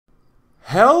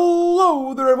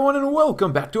Hello there everyone and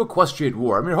welcome back to Equestria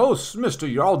War. I'm your host,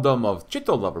 Mr. Yarildom of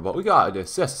Chital, but we gotta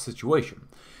assess the situation.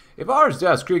 If ours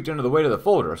desk creaked under the weight of the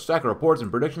folder, a stack of reports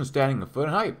and predictions standing a foot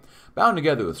in height, bound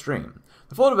together with string.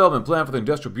 The full development plan for the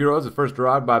Industrial Bureau was first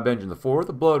derived by Benjamin IV,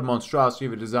 a bloated monstrosity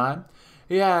of a design.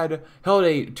 He had held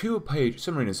a two-page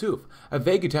summary in his hoof, a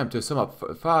vague attempt to sum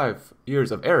up 5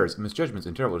 years of errors, misjudgments,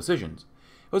 and terrible decisions.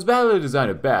 It was badly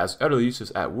designed at best, utterly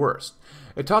useless at worst.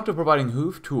 It talked of providing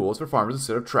hoof tools for farmers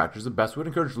instead of tractors. The best would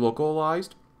encourage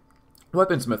localized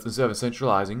weaponsmiths instead of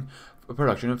centralizing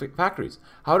production in factories.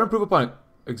 How to improve upon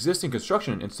existing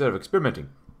construction instead of experimenting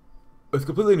with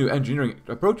completely new engineering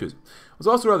approaches. It was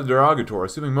also rather derogatory,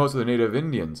 assuming most of the native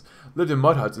Indians lived in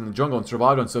mud huts in the jungle and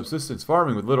survived on subsistence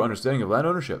farming with little understanding of land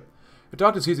ownership. It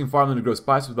talked of seizing farmland to grow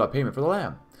spices without payment for the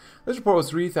land. This report was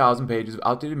 3,000 pages of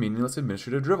outdated, meaningless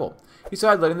administrative drivel. He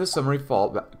sighed, letting this summary fall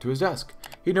back to his desk.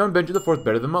 He'd known Benjamin IV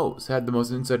better than most, had the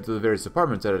most insight to the various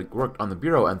departments that had worked on the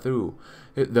Bureau, and through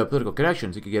the political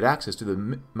connections, he could get access to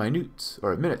the minutes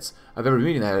of every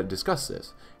meeting that had discussed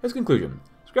this. His conclusion: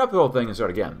 scrap the whole thing and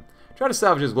start again. Try to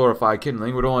salvage his glorified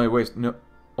kindling would only waste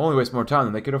more time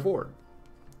than they could afford.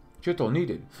 Chital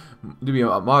needed to be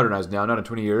modernized now, not in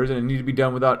 20 years, and it needed to be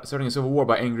done without starting a civil war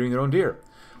by angering their own deer.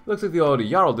 Looks like the old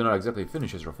Jarl did not exactly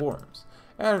finish his reforms.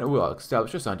 And we'll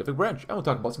establish a scientific branch, and we'll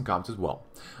talk about some comments as well.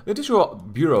 The Industrial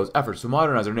Bureau's efforts to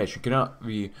modernize our nation cannot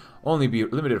only be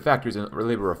limited to factories and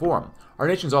labor reform. Our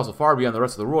nation is also far beyond the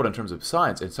rest of the world in terms of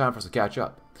science, and it's time for us to catch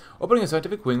up. Opening a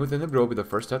scientific wing within the Bureau will be the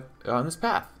first step on this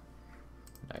path.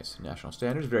 Nice. National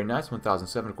standards, very nice.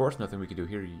 1007, of course. Nothing we can do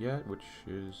here yet, which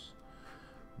is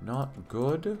not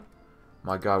good.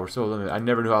 My god, we're so limited. I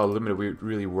never knew how limited we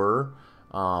really were.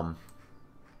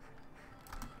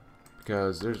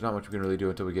 Because there's not much we can really do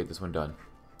until we get this one done.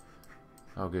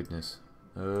 Oh goodness.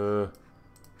 I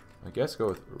guess go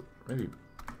with maybe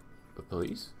the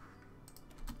police.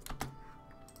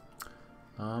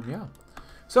 Yeah.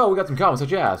 So we got some comments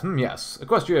such as, yes,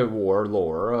 Equestria War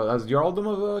lore as Yarildom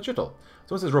of Chital.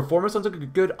 Someone says reformist sounds like a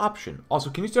good option. Also,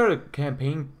 can you start a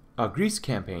campaign, a Greece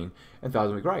campaign in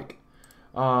Thousand Week Reich?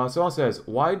 Someone says,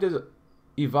 why does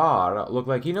Ivar look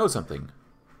like he knows something?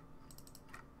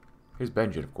 Here's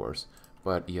Benjamin, of course.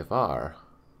 But Ivar,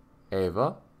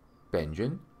 Eva,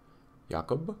 Benjamin,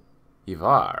 Jakob,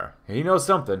 Ivar. He knows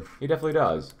something. He definitely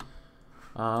does.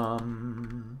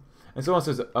 And someone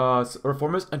says,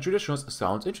 reformist and traditionalist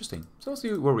sounds interesting. So let's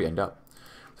see where we end up.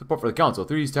 Support for the council.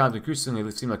 These times increasingly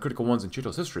seem like critical ones in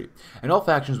Chital's history, and all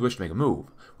factions wish to make a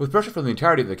move. With pressure from the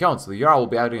entirety of the council, the Jarl will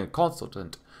be adding a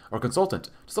consultant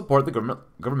to support the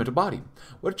governmental body.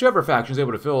 Whichever faction is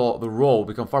able to fill the role will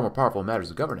become far more powerful in matters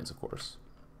of governance, of course.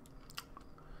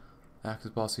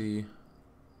 Access policy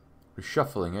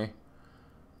reshuffling, eh?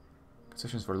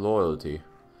 Concessions for loyalty.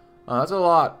 That's a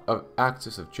lot of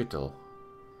access of Chital.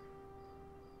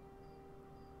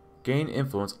 Gain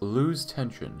influence, lose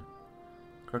tension.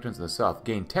 Corrections in the south.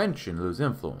 Gain tension, lose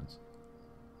influence.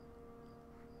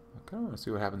 I kind of want to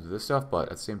see what happens with this stuff, but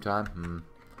at the same time,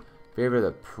 favor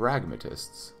the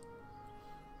pragmatists.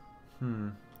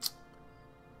 Not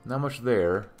much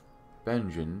there.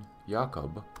 Benjamin,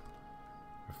 Jakob,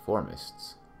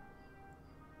 reformists.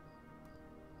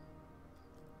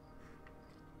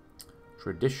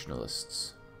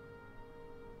 Traditionalists.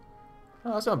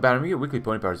 Oh, that's not bad. I mean, weekly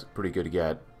pony power is pretty good to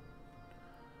get.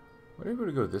 What if we were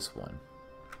to go with this one?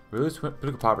 We lose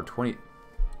political power for 20%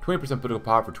 political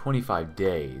power for 25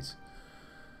 days.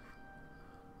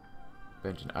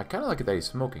 Benjamin, I kind of like it that he's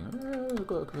smoking.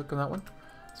 Click on that one.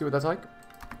 See what that's like.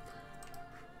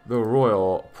 The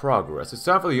Royal Progress. It's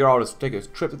time for the Jarl to take a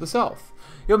trip to the south.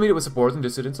 He'll meet it with supporters and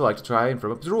dissidents alike to try and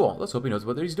firm up his rule. Let's hope he knows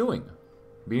what he's doing.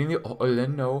 Beating the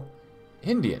Oleno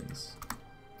Indians.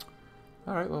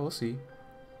 Alright, well, we'll see.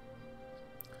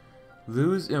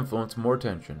 Lose influence, more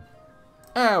tension.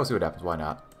 We'll see what happens. Why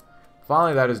not?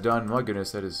 Finally, that is done. My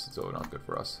goodness, that is so not good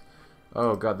for us.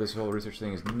 Oh god, this whole research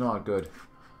thing is not good.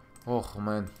 Oh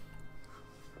man.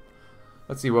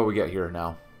 Let's see what we get here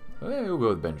now. We'll go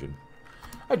with Benjamin.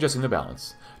 Adjusting the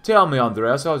balance. Tell me,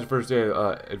 Andreas, how was your first day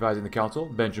advising the council?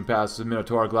 Benjamin passes a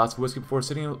Minotaur a glass of whiskey before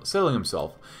settling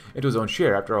himself into his own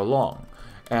chair after a long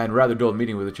and rather dull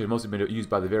meeting which had mostly been used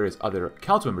by the various other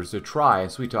council members to try and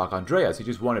sweet-talk Andreas. He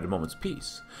just wanted a moment's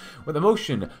peace. With a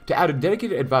motion to add a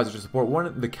dedicated advisor to support one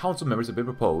of the council members had been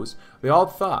proposed, they all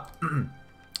thought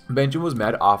Benjamin was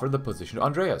mad to offer the position to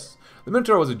Andreas. The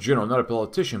Minotaur was a general, not a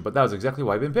politician, but that was exactly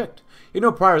why he had been picked. He had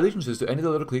no prior allegiances to any of the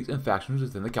little cliques and factions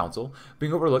within the council,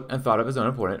 being overlooked and thought of as an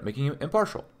opponent, making him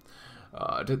impartial.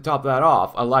 To top that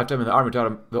off, a lifetime in the army taught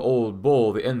him the old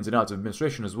bull the ins and outs of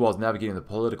administration as well as navigating the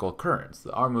political currents.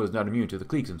 The army was not immune to the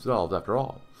cliques themselves, after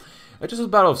all. It's just a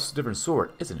battle of a different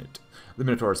sort, isn't it? The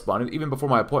Minotaur responded. Even before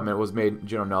my appointment was made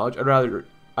general knowledge,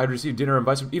 I'd received dinner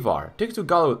invites from Ivar, tickets to a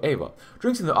gala with Ava,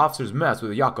 drinks in the officer's mess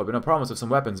with Jakob, and a promise of some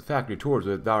weapons factory tours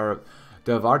with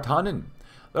Vartanen.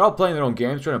 They're all playing their own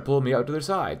games, trying to pull me out to their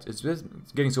sides. It's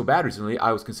getting so bad recently,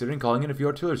 I was considering calling in a few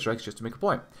artillery strikes just to make a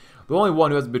point. The only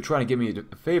one who has been trying to give me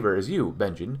a favor is you,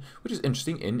 Benjamin, which is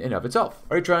interesting in and of itself.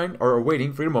 Are you trying, or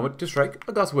waiting for your moment to strike?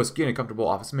 A glass of whiskey in a comfortable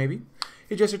office, maybe?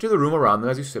 He gestured to the room around them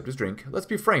as he sipped his drink. Let's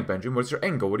be frank, Benjamin. What's your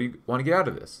angle? What do you want to get out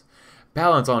of this?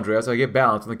 Balance, Andreas. I get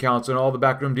balance on the council and all the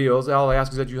backroom deals. All I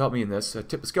ask is that you help me in this.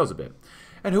 Tip the scales a bit.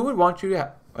 And who would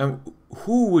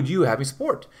you have me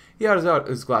support? He had out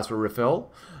his glass for a refill.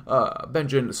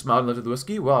 Benjamin smiled and lifted the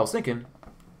whiskey. Well, I was thinking,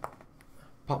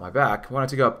 pop my back. Why not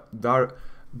take up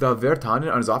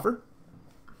Vertanen on his offer?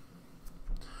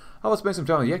 How about spending some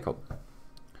time with Jakob?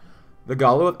 The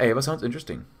gala with Ava sounds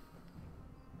interesting.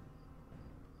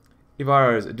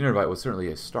 Ivar's dinner invite was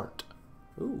certainly a start.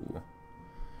 Ooh.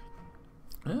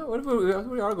 Yeah, what if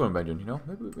we are going, Benjamin? You know,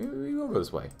 maybe we go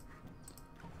this way.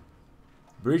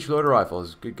 Breech loader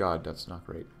rifles. Good God, that's not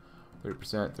great.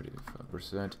 30%,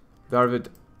 35%.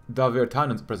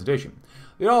 Davirtanen's presentation.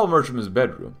 They all emerged from his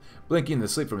bedroom, blinking the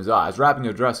sleep from his eyes, wrapping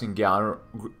a dressing gown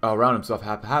around himself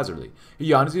haphazardly. He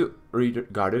yawned as he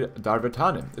regarded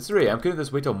Davirtanen. It's 3 a.m. Couldn't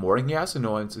this wait till morning? He asked,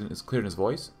 annoyance is clear in his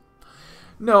voice.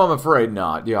 No, I'm afraid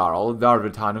not, Jarl.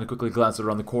 Davirtanen quickly glanced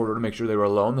around the corridor to make sure they were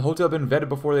alone. The hotel had been vetted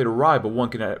before they'd arrived, but one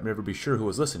can never be sure who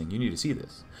was listening. You need to see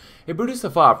this. He produced the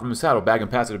file from his saddlebag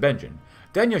and passed it to Benjamin.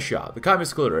 Danya Shah, the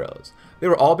communist collaterals. They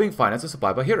were all being financed and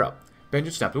supplied by Hira.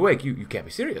 Benjamin snapped awake. You can't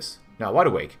be serious. Now, wide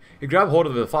awake. He grabbed hold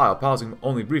of the file, pausing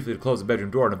only briefly to close the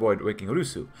bedroom door and avoid waking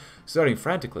Urusu, starting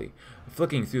frantically,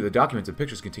 flicking through the documents and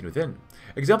pictures contained within.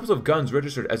 Examples of guns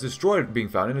registered as destroyed being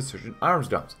found in certain arms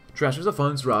dumps. Transfers of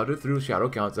funds routed through shadow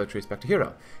accounts that traced back to Hira.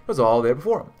 It was all there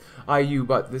before him.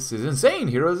 But this is insane.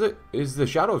 Hira is the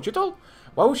shadow of Chital?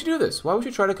 Why would she do this? Why would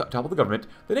she try to topple the government,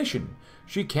 the nation?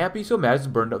 She can't be so mad as to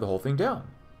burn the whole thing down.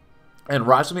 And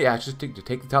rise from the ashes to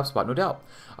take the top spot, no doubt.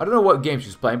 I don't know what game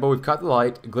she's playing, but we've caught the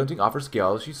light glinting off her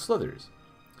scale as she slithers.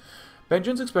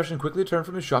 Benjamin's expression quickly turned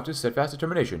from his shock to steadfast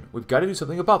determination. We've got to do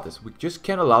something about this. We just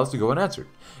can't allow this to go unanswered.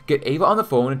 Get Ava on the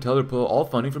phone and tell her to pull all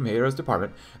funding from Hera's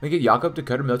department, then get Jakob to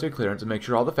cut her military clearance and make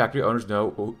sure all the factory owners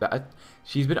know that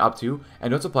she's been up to,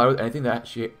 and don't supply her with anything that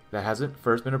hasn't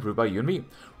first been approved by you and me.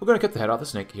 We're going to cut the head off the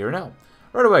snake here and now.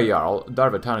 Right away, Jarl.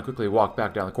 Davirtanen quickly walked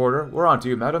back down the corridor. We're on to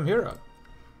you, Madam Hera.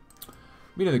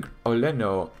 Meeting the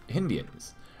Oleno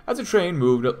Indians. As the train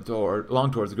moved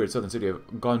along towards the great southern city of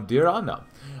Gondirana,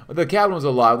 the cabin was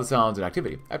alive with sounds and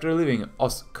activity. After leaving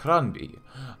Oskranby,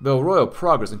 the royal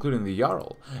progress, including the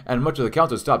Jarl, and much of the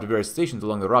council stopped at various stations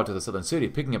along the route to the southern city,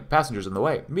 picking up passengers on the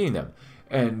way, meeting them.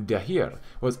 And here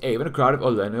was Ava and a crowd of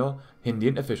Oleno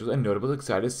Indian officials and notables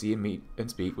excited to see and meet and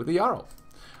speak with the Jarl.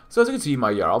 So as you can see,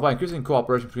 my Jarl, by increasing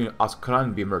cooperation between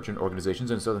Oskranby merchant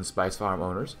organizations and southern spice farm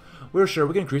owners, we are sure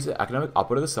we can increase the economic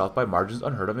output of the south by margins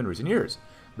unheard of in recent years.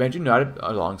 Benjamin nodded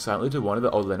along silently to one of the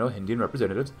Oleno Indian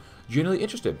representatives, genuinely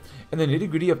interested in the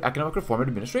nitty-gritty of economic reform and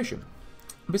administration.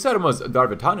 Beside him was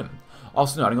Davirtanen,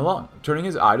 also nodding along. Turning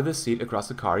his eye to the seat across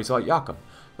the car, he saw Jakob,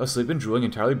 asleep and drooling,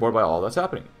 entirely bored by all that's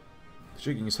happening.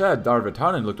 Shaking his head,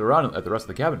 Davirtanen looked around at the rest of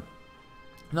the cabin.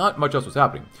 Not much else was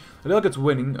happening. The delegates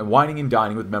wining and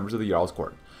dining with members of the Jarl's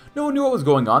court. No one knew what was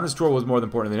going on. This tour was more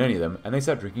important than any of them, and they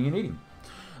sat drinking and eating.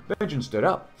 Benjamin stood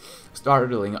up,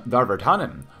 startling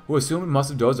Davirtanen, who assumed he must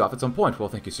have dozed off at some point. Well,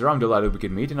 thank you, sir. I'm delighted we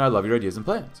could meet, and I love your ideas and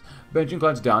plans. Benjamin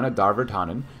glanced down at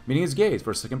Davirtanen, meeting his gaze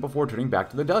for a second before turning back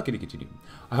to the delegate. He continued,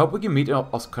 I hope we can meet in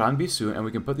Oskranby soon, and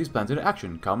we can put these plans into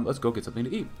action. Come, let's go get something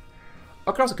to eat.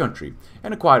 Across the country,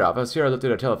 in a quiet office, Sarah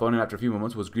lifted a telephone and after a few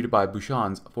moments was greeted by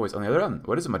Bouchon's voice on the other end.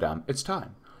 What is it, madame? It's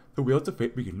time. The wheels of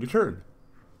fate begin to turn.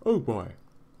 Oh boy.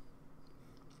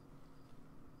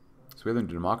 So we have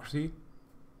into democracy.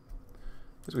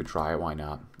 I guess we try it, why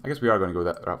not? I guess we are going to go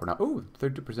that route for now. Ooh,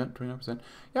 32%, 29%.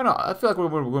 Yeah, no, I feel like we're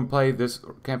going to play this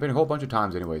campaign a whole bunch of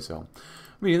times anyway, so.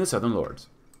 Meeting the Southern Lords.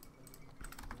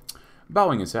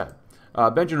 Bowing his head.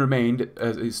 Benjamin remained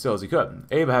as still as he could.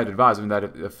 Ava had advised him that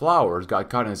if the flowers got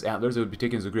caught in his antlers, it would be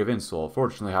taken as a grave insult.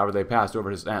 Fortunately, however, they passed over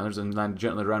his antlers and landed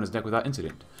gently around his neck without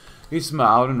incident. He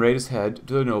smiled and raised his head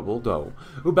to the noble doe,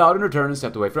 who bowed in return and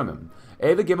stepped away from him.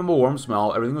 Ava gave him a warm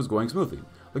smile. Everything was going smoothly.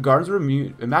 The gardens were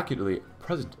immaculately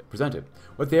presented,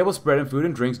 with tables spread and food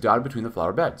and drinks dotted between the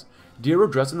flower beds. Deer were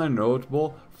dressed in their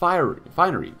notable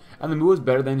finery, and the mood was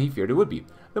better than he feared it would be.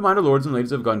 The minor lords and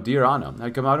ladies of Gondirana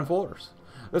had come out in force.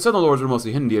 The Southern Lords were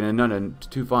mostly Indian and none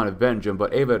too fond of Benjamin,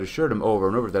 but Ava had assured him over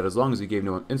and over that as long as he gave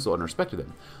no insult and respected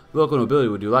them, the local nobility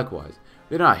would do likewise.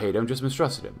 They did not hate him, just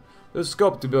mistrusted him. There was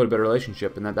scope to build a better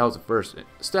relationship, and that was the first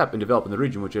step in developing the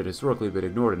region which had historically been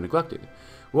ignored and neglected.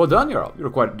 Well done, Jarl. You were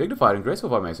quite dignified and graceful,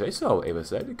 if I may say so, Ava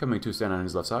said, coming to stand on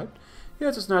his left side. Yeah,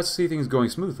 it's just nice to see things going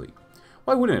smoothly.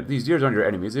 Why wouldn't it? These deers aren't your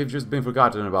enemies. They've just been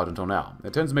forgotten about until now.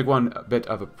 It tends to make one a bit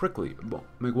prickly.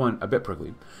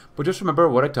 But just remember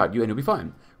what I taught you, and you'll be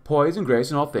fine. Poise and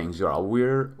grace in all things, Jarl.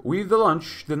 We've the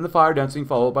lunch, then the fire dancing,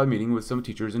 followed by a meeting with some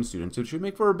teachers and students. It should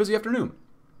make for a busy afternoon.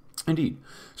 Indeed.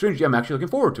 Strangely, I'm actually looking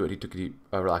forward to it. He took a deep,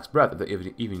 relaxed breath of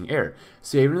the evening air,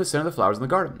 savoring the scent of the flowers in the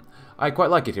garden. I quite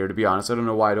like it here, to be honest. I don't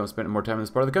know why I don't spend more time in this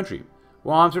part of the country.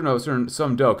 Well, I'm certain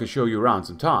some dough could show you around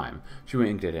some time. She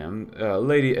winked at him.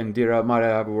 Lady Indira might I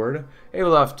have a word? Ava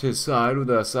left his side with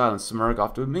a silent smirk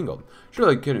off to mingle.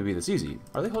 Surely it couldn't be this easy.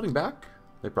 Are they holding back?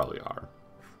 They probably are.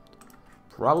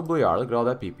 Probably are. Look at all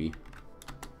that pee-pee.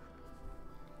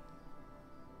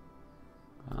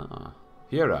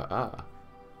 Hira,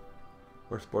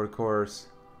 Horse sport course.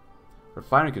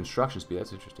 Refinery construction speed,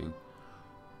 that's interesting.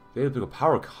 Data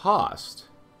power cost.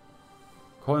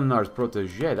 Colinar's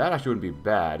protege, that actually wouldn't be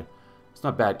bad. It's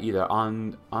not bad either.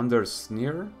 On their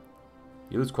sneer?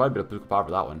 You lose quite a bit of political power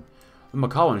for that one. The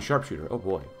Macallan sharpshooter, oh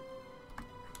boy.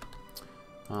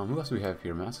 Who else do we have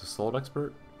here? Mass assault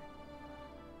expert?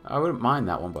 I wouldn't mind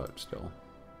that one, but still.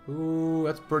 Ooh,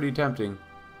 that's pretty tempting.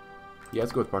 Yeah,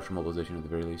 let's go with partial mobilization at the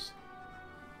very least.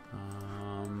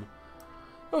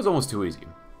 That was almost too easy.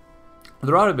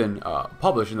 The route had been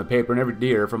published in the paper, and every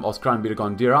deer from Oskranby to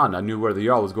Gondirana knew where the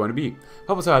Jarl was going to be.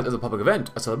 Publicized as a public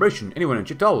event, a celebration, anyone in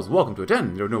Chital was welcome to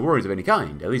attend. There were no worries of any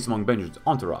kind, at least among Benjamin's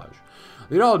entourage.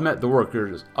 The Jarl had met the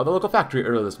workers of the local factory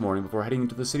early this morning before heading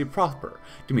into the city proper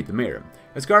to meet the mayor.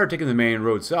 His car had taken the main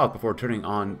road south before turning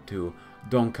on to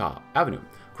Donka Avenue.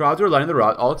 Crowds were lining the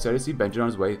route, all excited to see Benjamin on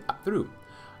his way through.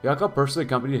 Jakob personally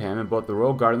accompanied him, and both the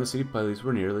royal guard and the city police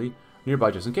were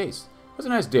nearby just in case. It was a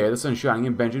nice day, the sun shining,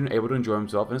 and Benjamin able to enjoy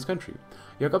himself in his country.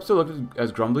 Jakob still looked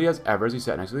as grumbly as ever as he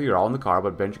sat next to the Jarl in the car,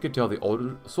 but Benjamin could tell the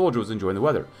older soldier was enjoying the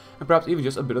weather, and perhaps even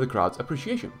just a bit of the crowd's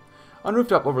appreciation. On a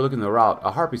rooftop overlooking the route,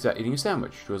 a harpy sat eating a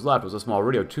sandwich. To his left was a small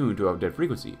radio tuned to a dead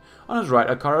frequency. On his right,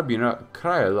 a Carabiner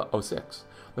Krail 06.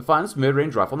 The finest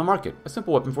mid-range rifle on the market. A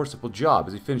simple weapon for a simple job.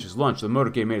 As he finished his lunch, the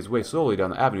motorcade made his way slowly down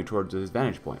the avenue towards his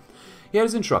vantage point. He had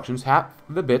his instructions, half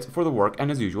the bits for the work,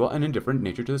 and as usual, an indifferent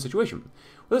nature to the situation.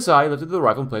 With a sigh, he lifted the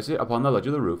rifle and placed it upon the ledge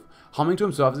of the roof, humming to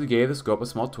himself as he gave the scope a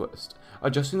small twist,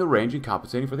 adjusting the range and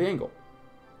compensating for the angle.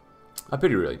 A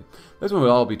pity, really. This one would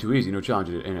all be too easy, no challenge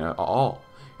in it at all.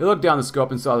 He looked down the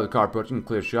scope and saw the car approaching in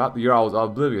clear shot. The Jarl was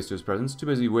oblivious to his presence, too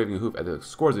busy waving a hoof at the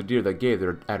scores of deer that gave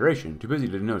their adoration, too busy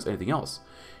to notice anything else.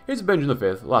 Here's Benjamin the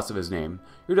Fifth, last of his name.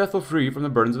 Your death will free from the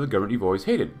burdens of the government you've always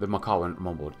hated, the Macallan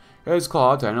mumbled. His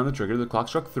claw tightened on the trigger, the clock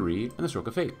struck 3, and the stroke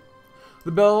of fate.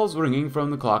 The bells ringing from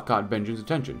the clock caught Benjamin's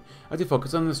attention, as he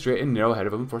focused on the straight and narrow ahead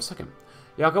of him for a second.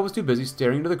 Jakob was too busy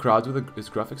staring into the crowds with his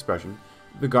gruff expression.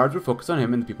 The guards were focused on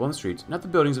him and the people on the streets, not the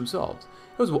buildings themselves.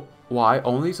 It was why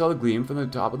only he saw the gleam from the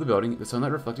top of the building, the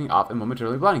sunlight reflecting off and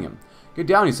momentarily blinding him. Get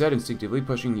down, he said, instinctively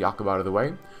pushing Jakob out of the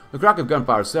way. The crack of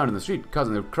gunfire sounded in the street,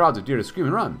 causing the crowds of deer to scream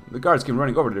and run. The guards came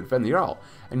running over to defend the Jarl,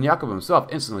 and Jakob himself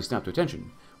instantly snapped to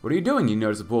attention. What are you doing? He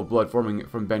noticed a pool of blood forming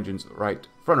from Benjamin's front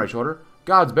right shoulder.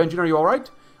 Gods, Benjamin, are you all right?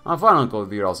 I'm fine, Uncle,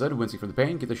 the Jarl said, wincing from the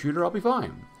pain. Get the shooter, I'll be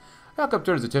fine. Jakob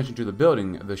turned his attention to the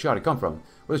building the shot had come from,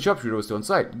 where the sharpshooter was still in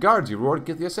sight. Guards, he roared,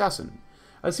 get the assassin.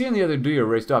 As he and the other deer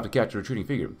raced off to catch the retreating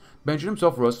figure, Benjamin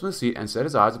himself rose from the seat and set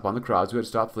his eyes upon the crowds who had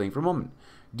stopped fleeing for a moment.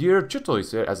 Dear Chital, he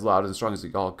said, as loud and strong as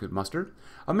all could muster.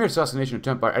 A mere assassination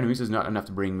attempt by our enemies is not enough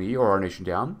to bring me or our nation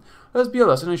down. Let us be a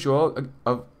lesson and show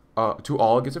to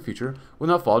all against the future will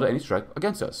not fall to any strike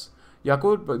against us.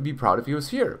 Jakob would be proud if he was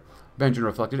here. Benjamin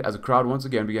reflected as the crowd once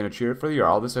again began to cheer for the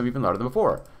Jarl, this time even louder than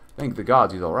before. Thank the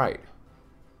gods he's alright.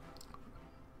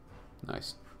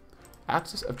 Nice.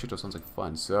 Axis of Chital sounds like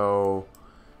fun. So,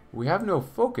 we have no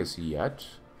focus yet.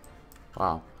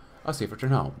 Wow. A safe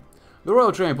return home. The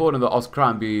royal train pulled into the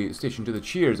Oskranby station to the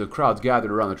cheers of crowds gathered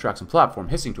around the tracks and platform,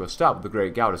 hissing to a stop with a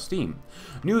great gout of steam.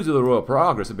 News of the royal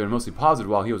progress had been mostly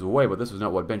positive while he was away, but this was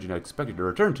not what Benjamin had expected to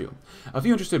return to. A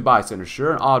few interested bystanders,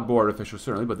 sure, an odd board official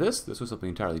certainly, but this was something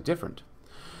entirely different.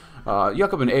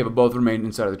 Jakob and Ava both remained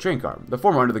inside of the train car, the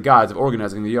former under the guise of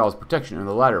organizing the Jarl's protection and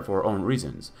the latter for her own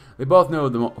reasons. They both know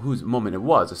whose moment it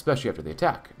was, especially after the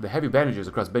attack. The heavy bandages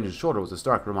across Benjamin's shoulder was a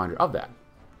stark reminder of that.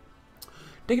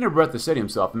 Taking a breath to steady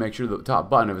himself and make sure the top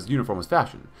button of his uniform was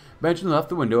fastened, Benjamin left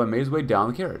the window and made his way down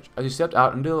the carriage. As he stepped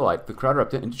out into the light, the crowd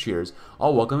erupted into cheers,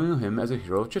 all welcoming him as a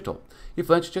hero of Chital. He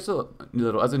flinched just a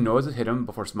little as a noise hit him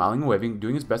before smiling and waving,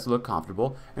 doing his best to look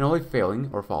comfortable, and only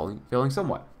failing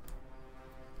somewhat.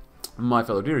 My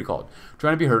fellow deer, he called,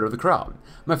 trying to be heard of the crowd.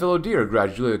 My fellow deer,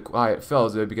 gradually quiet fell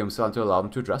as they became silent to allow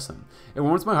them to address them. It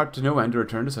warms my heart to no end to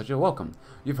return to such a welcome.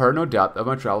 You've heard, no doubt, of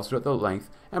my travels throughout the length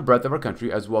and breadth of our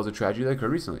country, as well as the tragedy that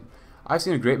occurred recently. I've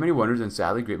seen a great many wonders and,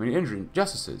 sadly, a great many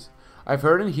injustices. I've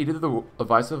heard and heeded the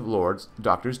advice of lords,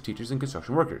 doctors, teachers, and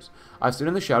construction workers. I've stood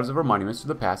in the shadows of our monuments to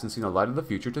the past and seen the light of the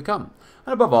future to come.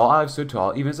 And above all, I have stood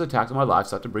tall, even as the attacks on my life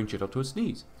sought to bring Chital to its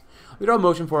knees. We had all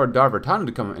motioned for our Darvertanen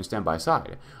to come and stand by his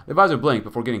side. The advisor blinked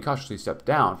before getting cautiously stepped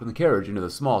down from the carriage into the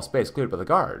small space cleared by the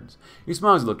guards. He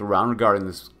smiled as he looked around, regarding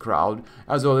this crowd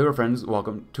as though they were friends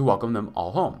to welcome them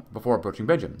all home. Before approaching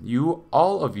Benjamin,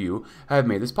 all of you, have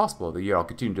made this possible, the Jarl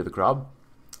continued to the crowd.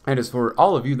 And as for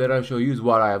all of you, that I shall use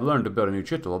what I have learned to build a new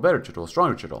Chital, a better Chital, a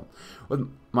stronger Chital. With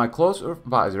my close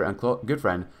advisor and good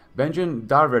friend, Benjamin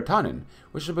Darvertanen,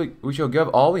 we shall give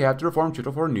all we have to reform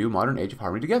Chital for a new, modern age of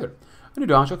harmony together. A new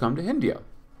dawn shall come to India.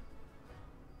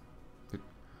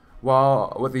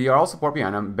 While with the Jarl's support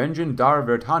behind him, Benjamin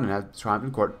Darvertanen has triumphed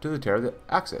in court to the terror of the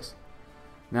Axis.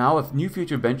 Now, with new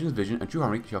future, Benjamin's vision and true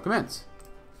harmony shall commence.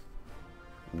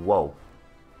 Whoa.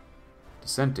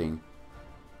 Dissenting.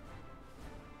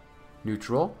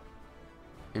 Neutral.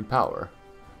 In power.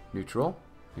 Neutral.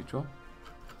 Neutral.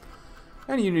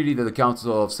 Any unity that the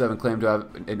Council of Seven claimed to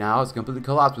have now has completely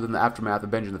collapsed within the aftermath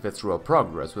of Benjamin V's royal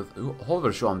progress, with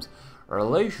Holversholm's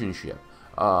relationship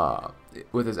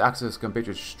with his Axis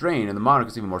compatriot strained, and the monarch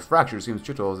is even more fractured. It seems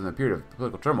Chital is in a period of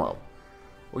political turmoil.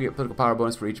 We get political power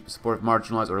bonus for each supportive,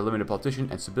 marginalized, or eliminated politician,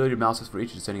 and stability analysis for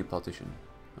each dissenting politician.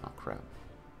 Oh, crap.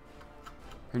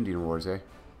 Indian wars, eh?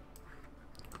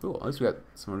 Cool, at least we got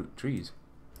some trees.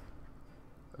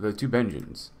 The two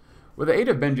Benjins. With the aid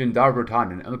of Benjamin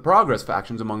Darvertanen and the progress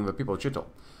factions among the people of Chital,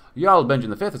 Jarl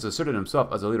Benjamin V has asserted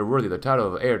himself as a leader worthy of the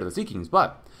title of heir to the Sea Kings,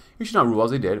 but he should not rule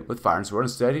as he did, with fire and sword.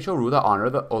 Instead, he shall rule the honor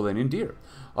of the Olenian deer,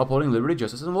 upholding liberty,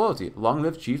 justice, and loyalty. Long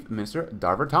live Chief Minister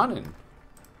Darvertanen.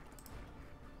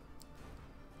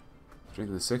 Strength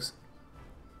of the Six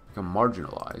become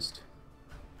marginalized.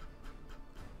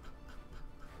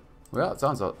 Well, it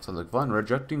sounds like fun.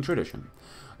 Rejecting tradition.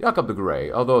 Jakob the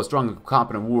Grey, although a strong and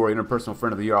competent warrior and a personal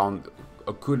friend of the Jarl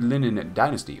Kudlinin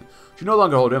dynasty, should no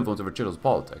longer hold influence over Chital's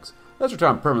politics. Let's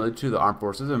return permanently to the armed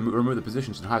forces and remove the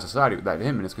positions in high society that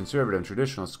him and his conservative and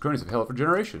traditionalist cronies have held for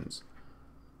generations.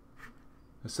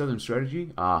 A southern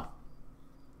strategy? Ah.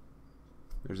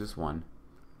 There's this one.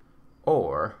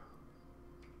 Or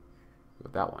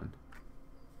with that one.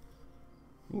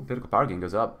 Ooh, political power gain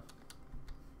goes up.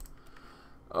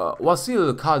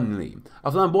 Wasil Khanli,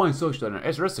 a flamboyant socialist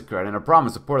and aristocrat and a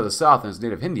prominent supporter of the South and its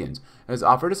native Indians, has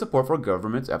offered his support for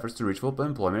government's efforts to reach full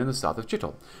employment in the south of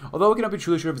Chital. Although we cannot be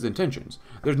truly sure of his intentions,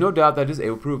 there is no doubt that it is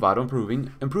able to provide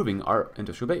improving our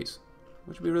industrial base,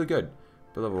 which would be really good.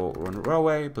 Build a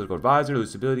railway, political advisor,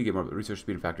 lose stability, get more research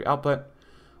speed and factory output.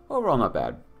 Overall, not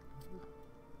bad.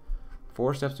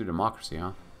 4 steps to democracy,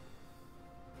 huh?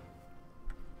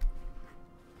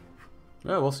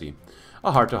 Well, we'll see.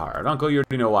 A heart-to-heart. Uncle, you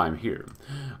already know why I'm here.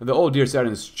 The old deer sat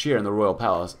in his chair in the royal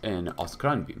palace in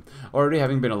Oskranby, already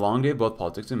having been a long day of both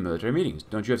politics and military meetings.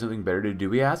 Don't you have something better to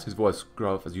do, he asked, his voice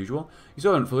gruff as usual. You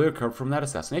still haven't fully recovered from that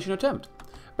assassination attempt.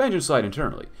 Benjamin sighed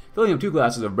internally, filling him 2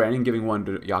 glasses of brandy and giving one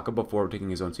to Jakob before taking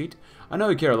his own seat. I know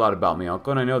you care a lot about me,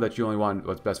 Uncle, and I know that you only want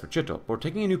what's best for Chital, but we're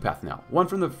taking a new path now, one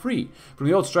from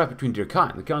the old strife between dear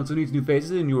kind. The council needs new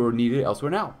faces, and you are needed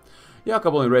elsewhere now.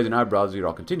 Jakob only raised an eyebrow as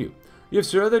Jarl continued. You have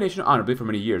served the nation honorably for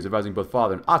many years, advising both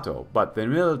father and Otto, but the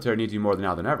military needs you more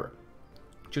now than ever.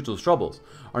 Chital's troubles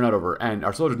are not over, and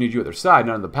our soldiers need you at their side,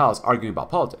 not in the palace arguing about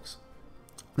politics.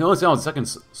 They only sounded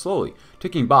seconds slowly,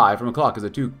 ticking by from a clock as the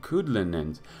two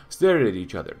Kudlinens stared at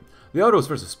each other. The elder was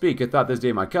first to speak. I thought this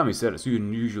day might come, he said, so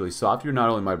unusually soft. You're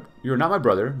not my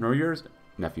brother, nor yours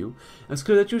nephew, and it's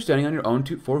clear that you're standing on your own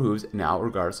 4 hooves now,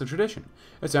 regardless of tradition.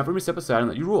 It's time for me to step aside and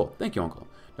let you rule. Thank you, Uncle.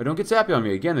 Now don't get sappy on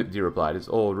me again, the deer replied, his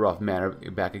old rough manner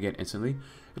back again instantly.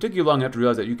 It took you long enough to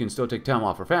realize that you can still take time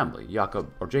off for family.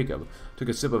 Jakob took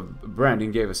a sip of brandy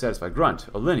and gave a satisfied grunt.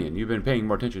 Olenian, you've been paying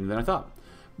more attention than I thought.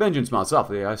 Benjamin smiled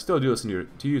softly. I still do listen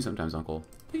to you sometimes, Uncle.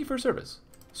 Thank you for your service.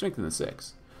 Strengthen the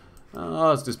 6.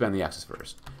 Let's disband the Axis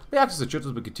first. The Axis of Chital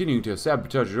has been continuing to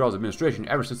sabotage Jarl's administration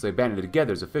ever since they banded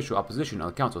together as official opposition on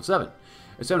the Council of 7.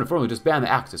 It's time to formally disband the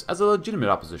Axis as a legitimate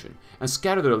opposition and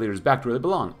scatter their leaders back to where they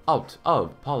belong, out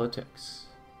of politics.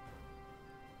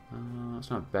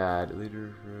 That's not bad.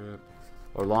 Leadership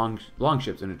or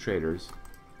longships into traders.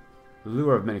 The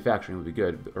lure of manufacturing would be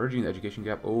good. But urging the education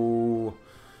gap. Oh,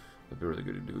 that'd be really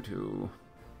good to do too.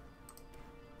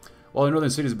 While the northern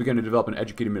cities begin to develop an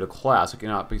educated middle class, it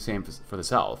cannot be the same for the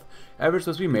south. Efforts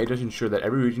must be made to ensure that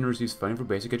every region receives funding for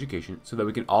basic education so that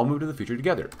we can all move to the future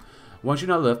together. One should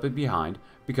not left behind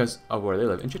because of where they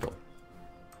live in Chital.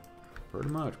 Pretty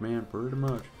much, man. Pretty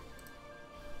much.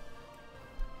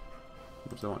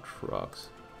 Oops, I want trucks.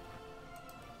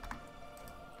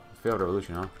 Failed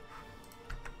revolution, huh?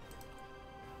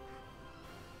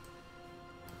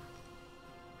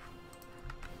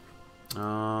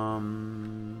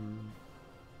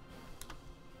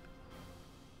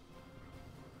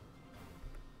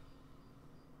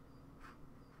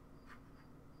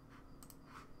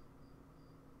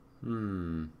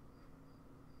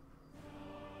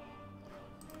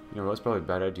 You know, that's probably a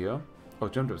bad idea. Oh,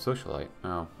 jumped up socialite.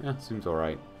 Oh, yeah, seems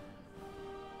alright.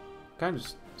 Kind of,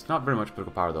 it's not very much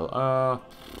political power though.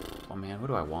 Oh man, what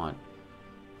do I want?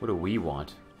 What do we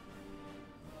want?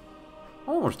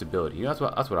 I want more stability. You know,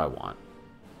 that's what I want.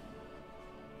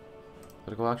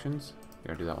 Political actions?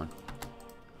 Here, do that one.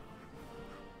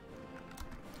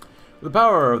 With the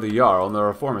power of the Jarl and the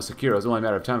reformist secure, it was only a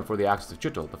matter of time before the Axis of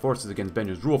Chital, the forces against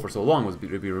Benjamin's rule for so long, was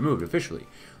to be removed officially.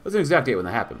 There was an exact date when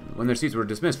that happened, when their seats were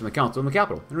dismissed from the council in the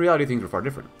capital. In reality, things were far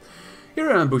different.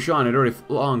 Hiran and Bushan had already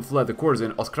long fled the quarters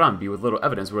in Oskrambi with little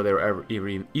evidence where they were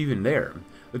even there.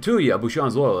 The Tuya,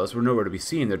 Bushan's loyalists, were nowhere to be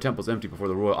seen, their temples empty before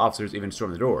the royal officers even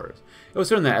stormed the doors. It was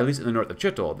certain that, at least in the north of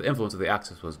Chital, the influence of the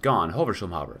Axis was gone.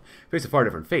 Hoversham, however, faced a far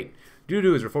different fate. Due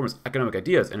to his reformist economic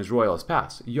ideas and his royalist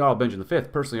past, Jarl Benjamin V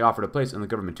personally offered a place in the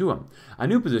government to him, a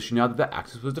new position now that the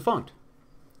Axis was defunct.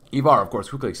 Ivar, of course,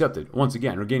 quickly accepted, once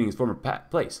again regaining his former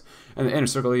place in the inner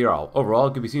circle of the Jarl. Overall,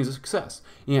 it could be seen as a success,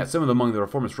 and yet some of among the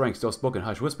reformist ranks still spoke in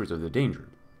hushed whispers of the danger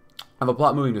of a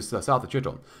plot moving to the south of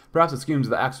Chital. Perhaps the schemes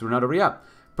of the Axis were not over yet.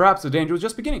 Perhaps the danger was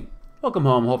just beginning. Welcome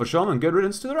home, Hoversham, and good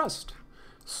riddance to the rest.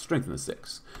 Strengthen the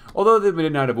Six. Although they've been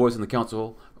denied a voice in the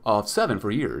Council of Seven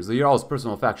for years, the Jarl's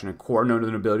personal faction and core, known to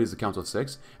the nobility as the Council of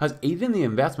Six, has aided in the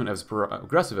advancement of his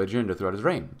progressive agenda throughout his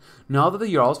reign. Now that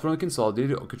the Jarls firmly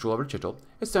consolidated control over Chital,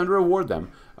 it's time to reward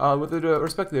them with the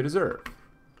respect they deserve.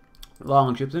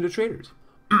 Longships into traders.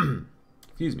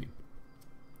 Excuse me.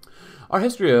 Our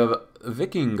history of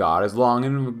Vikingard is long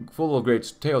and full of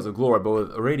great tales of glory, but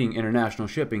with raiding international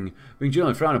shipping being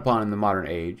generally frowned upon in the modern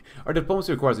age, our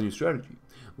diplomacy requires a new strategy.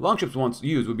 Longships once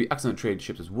used would be excellent trade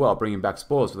ships as well, bringing back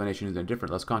spoils for the nation in a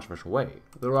different, less controversial way.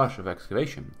 The rush of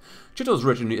excavation. Chital is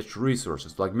rich in its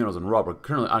resources, like minerals and rubber,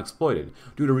 currently unexploited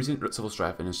due to recent civil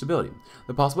strife and instability.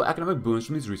 The possible economic boons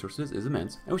from these resources is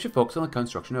immense, and we should focus on the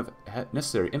construction of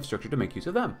necessary infrastructure to make use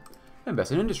of them.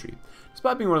 Invest in industry.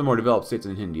 Despite being one of the more developed states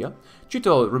in India,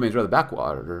 Chital remains rather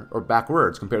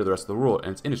backwards compared to the rest of the world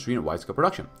and its industry and wide-scale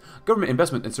production. Government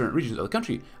investment in certain regions of the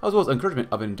country, as well as encouragement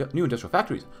of new industrial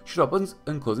factories, should help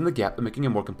in closing the gap and making a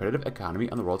more competitive economy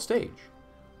on the world stage.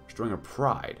 Restoring our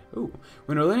pride. Ooh.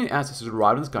 When our lineal ancestors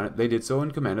arrived on this continent, they did so in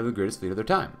command of the greatest fleet of their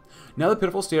time. Now the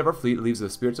pitiful state of our fleet leaves the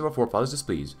spirits of our forefathers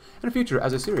displeased, and a future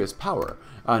as a serious power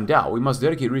endowed, we must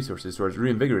dedicate resources towards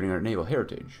reinvigorating our naval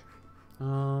heritage.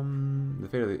 The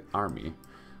fate of the army.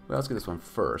 Well, let's get this one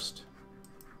first.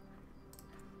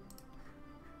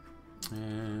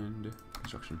 And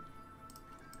construction.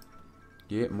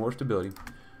 Get more stability.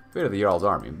 Fate of the Jarl's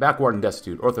army. Backward and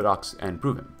destitute, orthodox and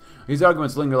proven. These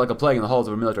arguments linger like a plague in the halls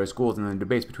of our military schools and in the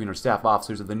debates between our staff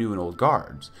officers of the new and old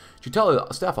guards.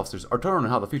 Chital staff officers are torn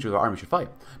on how the future of the army should fight,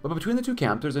 but between the two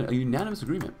camps there's a unanimous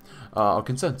agreement, or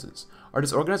consensus. Our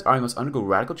disorganized army must undergo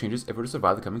radical changes if we're to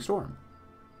survive the coming storm.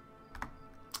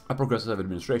 A progressive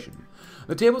administration.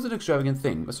 The table is an extravagant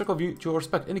thing, a circle of mutual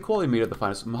respect and equality made of the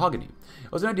finest mahogany.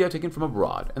 It was an idea taken from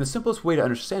abroad, and the simplest way to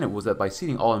understand it was that by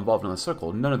seating all involved in the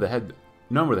circle, none were the head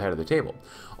of the table.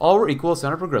 All were equal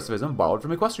sound of progressivism borrowed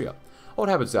from Equestria. Old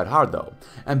habits died hard, though,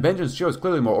 and Benjamin's chair was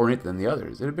clearly more ornate than the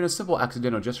others. It had been a simple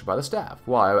accidental gesture by the staff.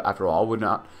 Why, after all, would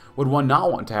one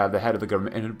not want to have the head of the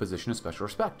government in a position of special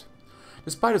respect?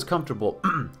 Despite his comfortable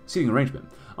seating arrangement,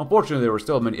 unfortunately there were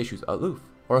still many issues aloof.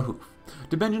 Or a hoof.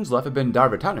 To Benjamin's left had been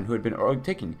Darvatanen, who had been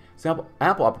taking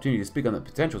ample opportunity to speak on the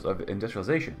potentials of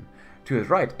industrialization. To his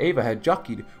right, Ava had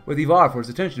jockeyed with Ivar for his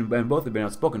attention, and both had been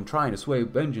outspoken, trying to sway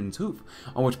Benjamin's hoof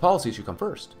on which policy should come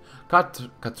first.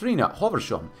 Katrina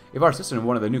Hoversham, Ivar's sister and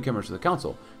one of the newcomers to the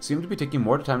council, seemed to be taking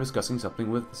more time discussing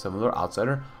something with similar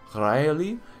outsider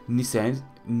Raeli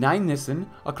Nissen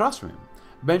across from him.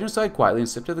 Benjamin sighed quietly and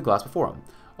sipped at the glass before him.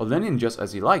 Olenin just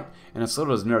as he liked, and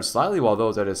settled his nerves slightly while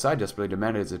those at his side desperately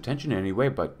demanded his attention in any way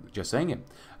but just saying it.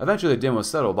 Eventually the din was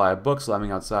settled by a book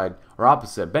slamming outside or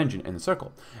opposite Benjamin in the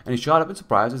circle, and he shot up in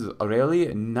surprise as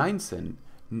Aurelie Nissen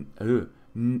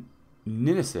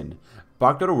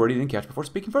barked out a word he didn't catch before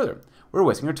speaking further. "We're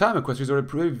wasting our time. Equestria's already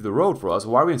paved the road for us.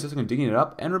 Why are we insisting on digging it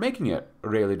up and remaking it?"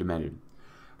 Rayleigh demanded.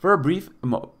 For a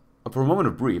moment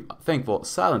of brief, thankful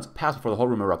silence passed before the whole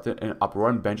room erupted in uproar,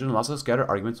 and Benjamin lost his scattered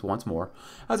arguments once more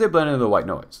as they blended into the white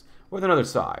noise. With another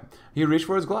sigh, he reached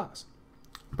for his glass.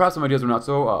 Perhaps some ideas were not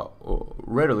so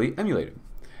readily emulated.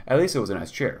 At least it was a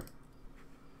nice chair.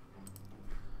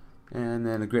 And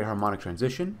then the great harmonic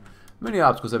transition. Many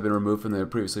obstacles have been removed from the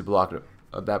previously blocked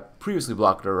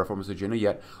our reformist agenda,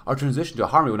 yet our transition to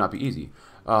harmony will not be easy,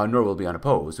 nor will it be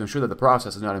unopposed. To ensure that the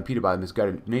process is not impeded by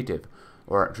misguided native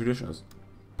or traditionalist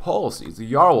policies,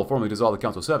 the Jarl will formally dissolve the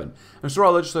Council of Seven and store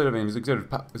all legislative and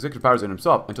executive powers in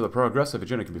himself until the progressive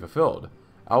agenda can be fulfilled.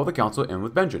 Out with the Council, in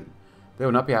with Benjen. They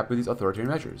will not be happy with these authoritarian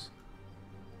measures.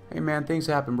 Hey man, things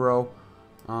happen, bro.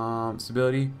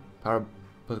 Stability, power,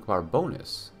 political power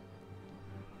bonus.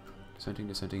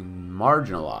 Dissenting,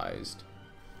 marginalized.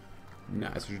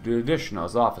 Nice. Traditional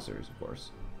as officers, of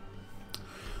course.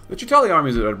 The Chitali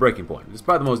army is at a breaking point.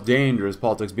 Despite the most dangerous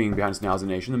politics being behind us now as a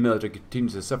nation, the military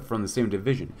continues to suffer from the same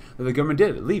division that the government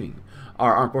did, leaving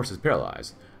our armed forces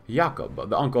paralyzed. Jakob,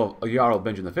 the uncle of Jarl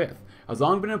Benjamin V, has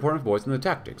long been an important voice in the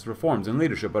tactics, reforms, and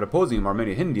leadership, but opposing him are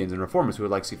many Hindians and reformers who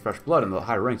would like to see fresh blood in the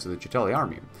higher ranks of the Chitali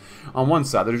army. On one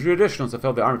side, the traditionalists have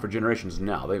held the army for generations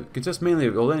now. They consist mainly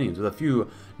of Olenians, with a few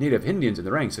native Hindians in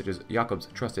the ranks, such as Jakob's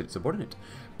trusted subordinate,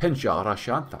 Penshal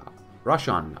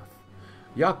Rashanath.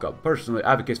 Jakob personally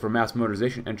advocates for mass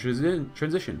motorization and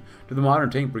transition to the modern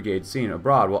tank brigade seen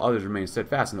abroad, while others remain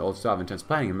steadfast in the old style of intense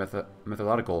planning and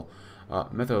methodological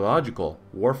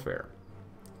warfare.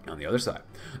 On the other side,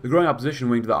 the growing opposition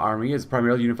wing to the army is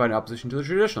primarily unified in opposition to the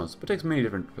traditionalists, but takes many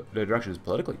different directions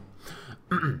politically.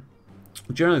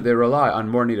 Generally, they rely on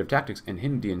more native tactics and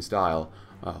Hindian-style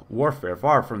warfare,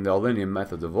 far from the Olenian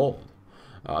methods of old.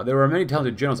 There were many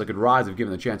talented generals that could rise if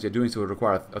given the chance, yet doing so would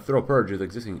require a thorough purge of the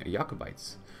existing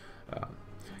Jacobites.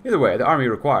 Either way, the army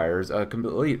requires a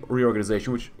complete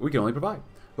reorganization, which we can only provide.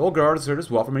 The old guard has served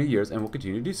us well for many years and will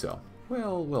continue to do so.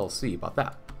 Well, we'll see about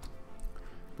that.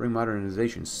 Bring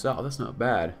modernization south. That's not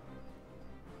bad.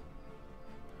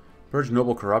 Purge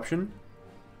noble corruption.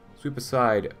 Sweep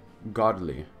aside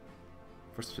godly.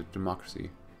 Force democracy.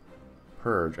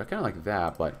 Purge. I kind of like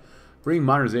that, but bring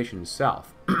modernization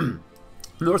south.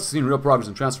 The North has seen real progress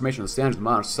and transformation of the standards of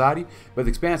modern society, but the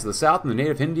expanse of the South and the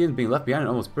native Indians being left behind in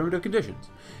almost primitive conditions.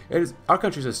 It is our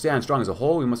country to stand strong as a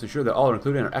whole. We must ensure that all are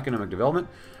included in our economic development,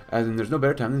 and there's no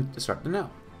better time than to start than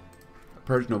now.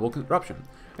 Purge noble corruption.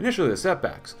 Initially, the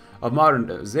setbacks of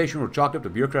modernization were chalked up to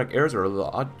bureaucratic errors or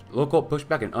local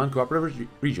pushback in uncooperative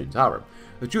regions. However,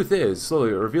 the truth is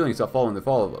slowly revealing itself following the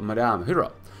fall of Madame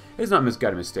Hira. It is not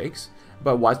misguided mistakes,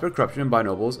 but widespread corruption by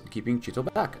nobles keeping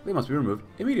Chital back. They must be removed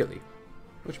immediately,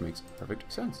 which makes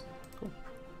perfect sense. Cool.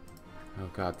 Oh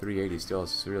god, 380 still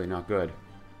is really not good.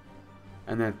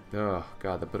 And then, oh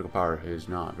god, the political power is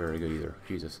not very good either.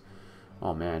 Jesus.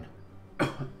 Oh man.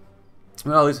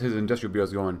 Well, at least his industrial bureau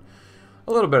is going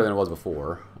a little better than it was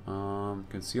before.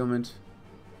 Concealment.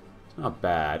 It's not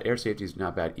bad. Air safety is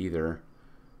not bad either.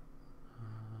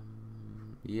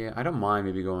 Yeah, I don't mind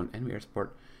maybe going enemy air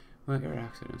support. Well, air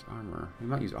accidents, armor. We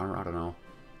might use armor, I don't know.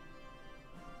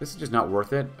 This is just not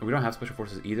worth it. We don't have special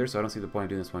forces either, so I don't see the point of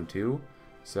doing this one too.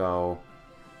 So,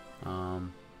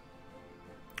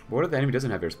 what if the enemy doesn't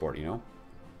have air support, you know?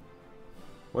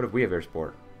 What if we have air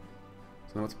support?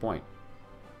 So then what's the point?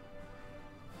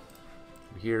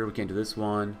 Here, we can't do this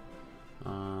one.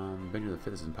 Benjamin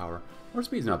V is in power. More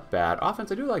speed is not bad.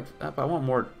 Offense, I do like that, but I want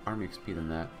more army XP than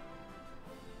that.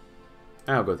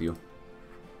 I'll go with you.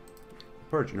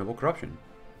 Purge noble corruption.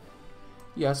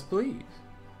 Yes, please.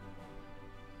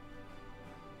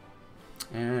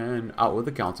 And out with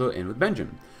the council, in with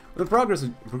Benjamin. When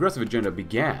the progressive agenda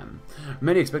began,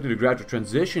 many expected a gradual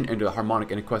transition into the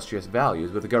Harmonic and Equestria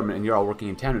values, with the government and Jarl working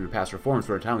in tandem to pass reforms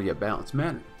for a timely yet balanced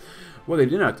manner. What they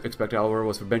did not expect, however,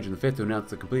 was for Benjamin V to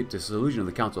announce the complete dissolution of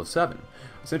the Council of Seven,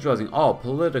 centralizing all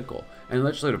political and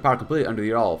legislative power completely under the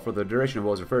Jarl for the duration of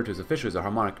what was referred to as officially as a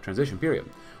Harmonic transition period.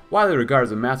 While they regard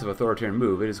as a massive authoritarian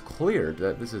move, it is clear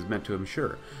that this is meant to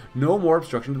ensure no more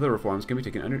obstruction to the reforms can be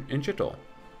taken in Chital.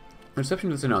 The reception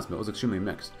to this announcement was extremely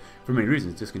mixed. For many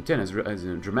reasons, discontent has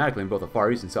risen dramatically in both the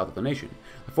far east and south of the nation.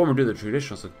 The former due to the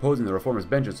traditionalists opposing the reformers'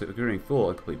 Benjamin securing full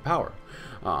and complete power,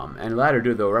 and the latter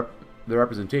due to the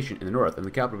representation in the north and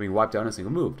the capital being wiped out in a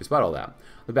single move. Despite all that,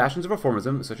 the bastions of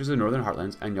reformism, such as the northern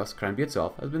heartlands and Yoskranby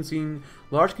itself, has been seeing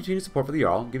large continued support for the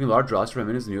Jarl, giving large draws to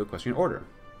remain as the new equestrian order.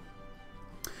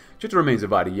 Chital remains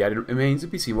divided, yet it remains to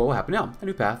be seen what will happen now. A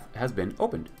new path has been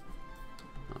opened.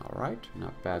 Alright,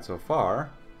 not bad so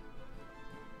far.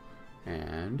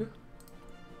 And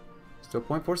Still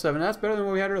 0.47. That's better than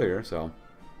what we had earlier, so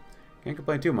can't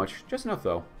complain too much. Just enough,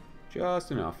 though.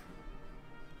 Just enough.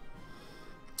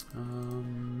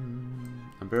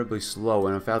 Unbearably slow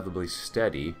and unfathomably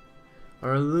steady.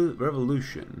 Our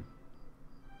revolution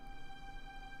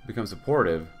become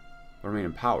supportive, but remain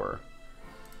in power.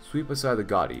 Sweep aside the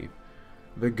gaudy.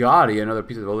 The gaudy, another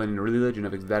piece of the Olenian religion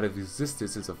that has existed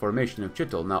since the formation of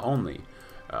Chital, not only,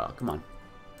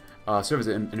 serve as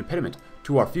an impediment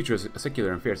to our future as a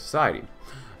secular and fair society.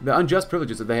 The unjust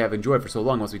privileges that they have enjoyed for so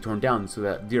long must be torn down so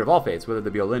that dear of all faiths, whether they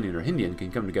be Olenian or Hindian,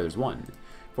 can come together as one.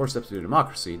 4 steps to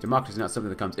democracy. Democracy is not something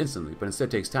that comes instantly, but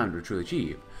instead takes time to truly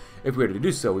achieve. If we are to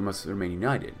do so, we must remain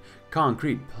united.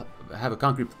 Have a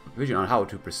concrete vision on how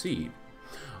to proceed.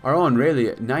 Our own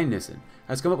Rayleigh Nynison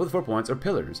has come up with 4 points, or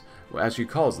pillars, as she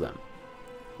calls them,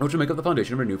 which will make up the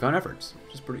foundation of her newfound efforts,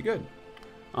 which is pretty good.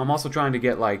 I'm also trying to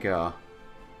get, like,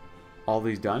 all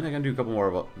these done. I'm going to do a couple more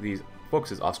of these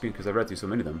focuses off screen because I've read through so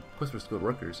many of them. Quest for skilled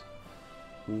workers.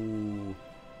 Ooh.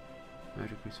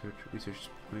 Magic research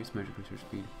space, magic research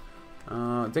speed.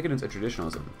 Decadence and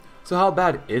traditionalism. So how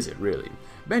bad is it, really?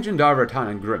 Benjamin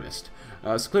Darvertan grimaced.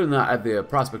 It's clearly not at the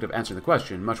prospect of answering the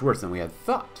question, much worse than we had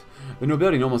thought. The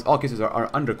nobility in almost all cases are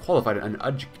underqualified and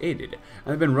uneducated,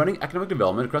 and they've been running economic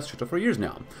development across Chital for years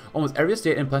now. Almost every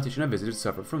estate and plantation I've visited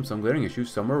suffered from some glaring issues.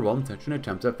 Some were well-intentioned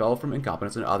attempts that fell from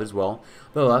incompetence, and others, well,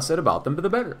 the less said about them, but the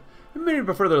better. Many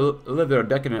prefer to live their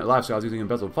decadent lifestyles using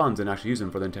embezzled funds and actually use them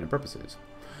for their intended purposes.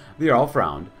 The Jarl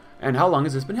frowned. And how long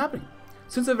has this been happening?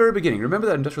 Since the very beginning. Remember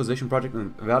that industrialization project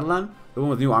in Vadeland? The one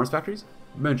with new arms factories?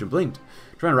 Benjamin blinked,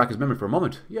 trying to rack his memory for a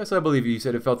moment. Yes, I believe you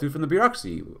said it fell through from the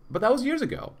bureaucracy, but that was years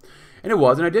ago. And it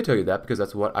was, and I did tell you that because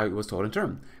that's what I was told in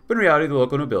turn. But in reality, the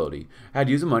local nobility had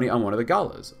used the money on one of the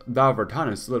galas.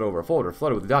 Dalvertanen slid over a folder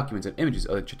flooded with documents and images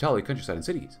of the Chitali countryside and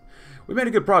cities. We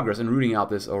made good progress in rooting out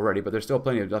this already, but there's still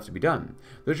plenty of stuff to be done.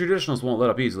 The traditionalists won't let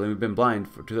up easily, and we've been blind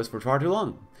to this for far too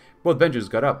long. Both benches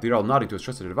got up, the Jarl nodding to his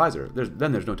trusted advisor.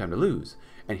 Then there's no time to lose.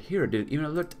 And here didn't even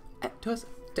alert to us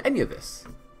to any of this.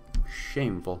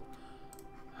 Shameful.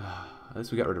 At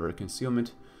least we got rid of our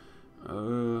concealment.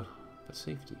 But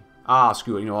safety. Ah,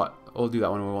 screw it. You know what? We'll do that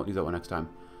one. We won't do that one next time.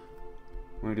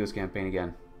 We're going to do this campaign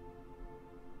again.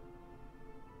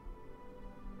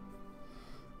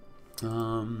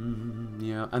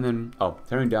 Yeah. And then,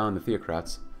 tearing down the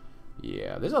theocrats.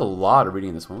 Yeah, there's a lot of reading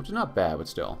in this one, which is not bad, but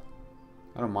still.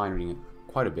 I don't mind reading it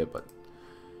quite a bit, but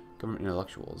government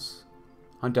intellectuals.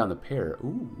 Hunt down the pair.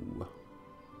 Ooh.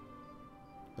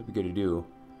 That'd be good to do.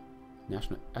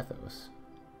 National ethos.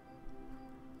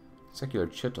 Secular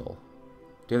Chital.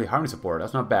 Daily harmony support.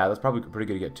 That's not bad. That's probably pretty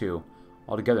good to get too.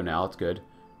 All together now. That's good.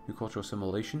 New cultural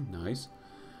assimilation. Nice.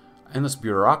 Endless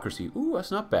bureaucracy. Ooh,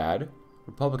 that's not bad.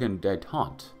 Republican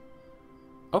detente.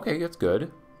 Okay, that's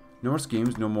good. No more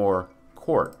schemes. No more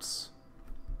courts.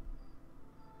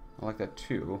 I like that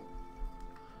too.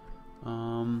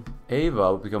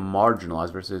 Ava will become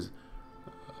marginalized versus...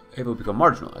 Ava will become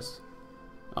marginalized.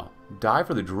 Oh. Die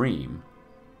for the dream.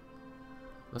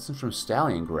 Lessons from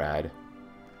Stalingrad.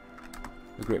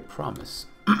 The Great Promise.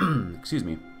 Excuse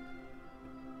me.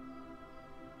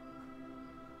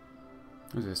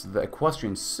 What is this? The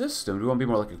equestrian system. Do we want to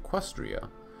be more like Equestria?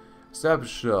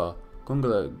 Establish a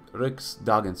Kungla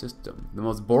Riksdagen system. The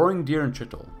most boring deer in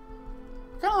Chital.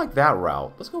 Kind of like that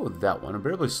route. Let's go with that one.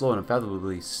 Unbearably slow and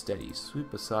unfathomably steady.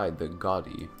 Sweep aside the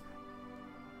gaudy.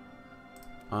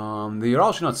 The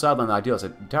Jarl should not sideline the idealists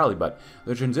entirely, but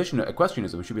the transition to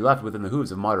equestrianism should be left within the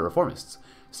hooves of moderate reformists.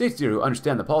 States here who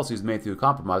understand the policies made through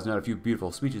compromise, not a few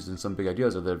beautiful speeches and some big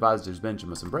ideas are the advisors Benjamin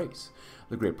must embrace.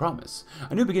 The Great Promise.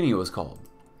 A new beginning it was called.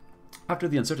 After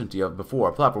the uncertainty of before,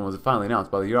 a platform was finally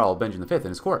announced by the Jarl Benjamin V and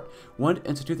his court, one to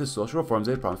institute the social reforms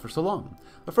they had promised for so long.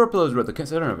 The 4 pillars were at the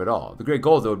center of it all, the great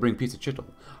goals that would bring peace to Chital,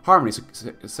 harmony,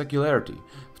 secularity,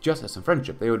 justice, and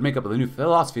friendship. They would make up the new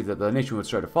philosophy that the nation would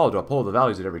strive to follow to uphold the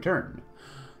values at every turn.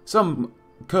 Some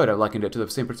could have likened it to the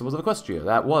same principles of Equestria.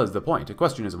 That was the point.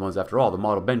 Equestrianism was, after all, the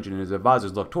model Benjamin and his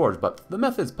advisors looked towards, but the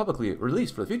methods publicly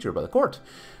released for the future by the court,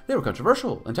 they were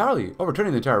controversial, entirely,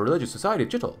 overturning the entire religious society of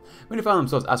Chital. Many found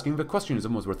themselves asking if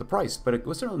Equestrianism was worth the price, but it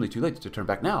was certainly too late to turn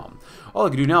back now. All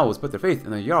they could do now was put their faith in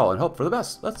the Jarl and hope for the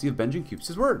best. Let's see if Benjamin keeps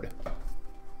his word.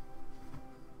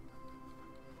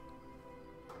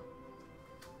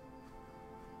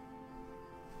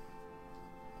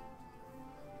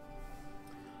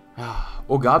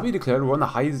 Ogabi declared war on the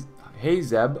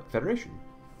Hazeb Federation.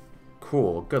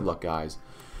 Cool. Good luck, guys.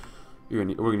 We're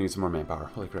gonna need some more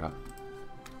manpower. Holy crap.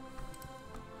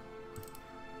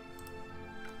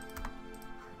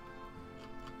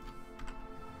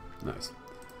 Nice.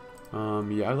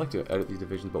 Yeah, I'd like to edit these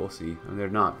divisions, but we'll see. I mean, they're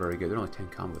not very good. They're only 10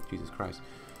 combat. Jesus Christ.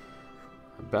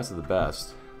 Best of the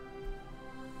best.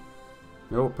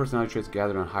 No personality traits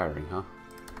gathered on hiring, huh?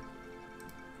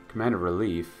 Command of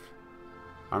relief.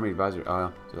 Army advisor.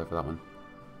 Oh, do that for that one.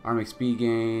 Army speed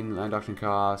gain, land auction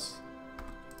costs.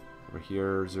 Over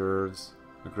here, reserves.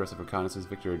 Aggressive reconnaissance,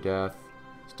 victory or death.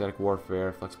 Static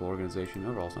warfare, flexible organization.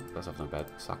 Overall, that stuff's not bad.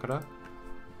 Sakura.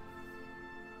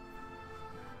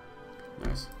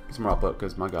 Nice. Get some more output,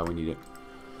 because my god, we need it.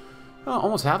 Oh,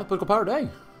 almost half a political power day.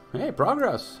 Hey,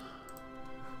 progress.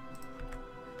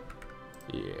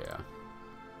 Yeah.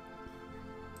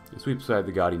 Sweep aside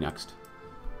the Gaudi next.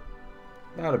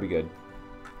 That'll be good.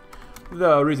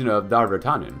 The reason of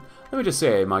Darvertanen. Let me just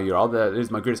say, my Jarl, that it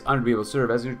is my greatest honor to be able to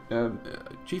serve as your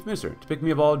chief minister. To pick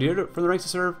me of all dear for the ranks to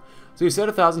serve. So you said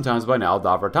 1,000 times by now,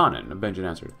 Darvertanen, Benjamin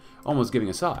answered, almost giving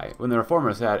a sigh. When the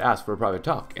reformers had asked for a private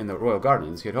talk in the royal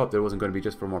gardens, he had hoped it wasn't going to be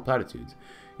just for more platitudes.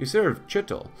 You served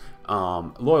Chital,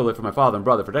 loyally for my father and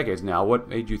brother for decades now. What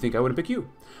made you think I wouldn't pick you?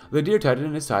 The deer tightened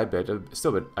in his tie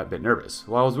still a bit nervous.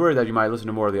 Well, I was worried that you might listen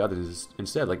to more of the others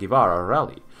instead, like Ivar or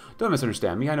Raleigh. Don't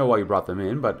misunderstand me, I know why you brought them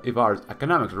in, but Ivar's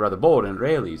economics are rather bold and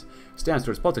Ralegh's stance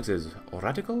towards politics is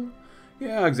radical?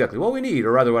 Yeah, exactly. What we need,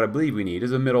 or rather what I believe we need,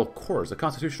 is a middle course, a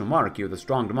constitutional monarchy with a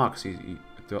strong democracy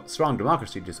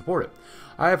to support it.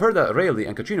 I have heard that Raleigh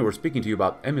and Katrina were speaking to you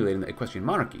about emulating the Equestrian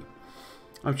monarchy.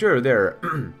 I'm sure their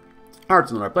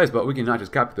heart's in the right place, but we cannot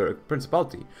just copy their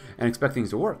principality and expect things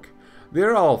to work. They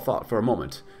all thought for a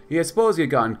moment. I suppose he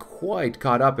had gotten quite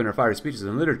caught up in her fiery speeches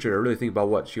and literature to really think about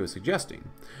what she was suggesting.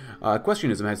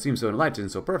 Equestrianism had seemed so enlightened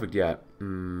and so perfect, yet...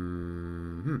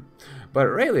 But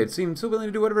Raleigh had seemed so willing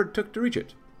to do whatever it took to reach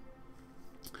it.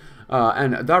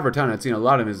 And Darvertanen had seen a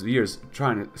lot of his years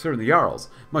trying to serve the Jarls.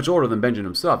 Much older than Benjamin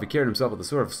himself, he carried himself with a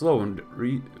sort of slow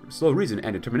reason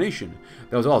and determination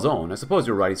that was all his own. I suppose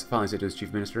you're right, he finally said to his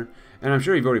chief minister. And I'm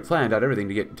sure you've already planned out everything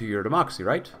to get to your democracy,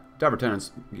 right? Darvertanen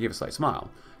gave a slight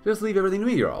smile. Just leave everything to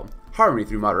me, Jarl. Harmony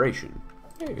through moderation.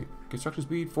 Hey, construction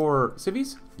speed for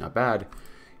civies? Not bad.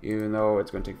 Even though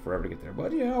it's going to take forever to get there.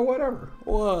 But, yeah, whatever.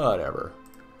 Whatever.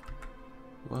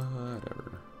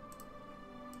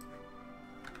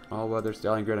 All-weather,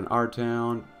 Stallion Grid in our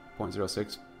town.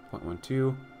 0.06,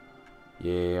 0.12.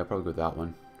 Yeah, I'll probably go with that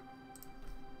one.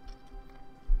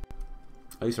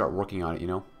 At least start working on it, you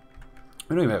know?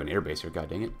 We don't even have an airbase here, god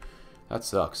dang it. That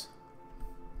sucks.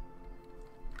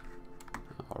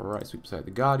 Alright, sweep aside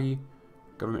the Gaudi.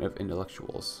 Government of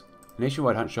Intellectuals. A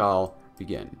nationwide hunt shall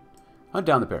begin. Hunt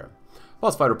down the pair.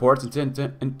 Falsified reports,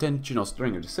 intentional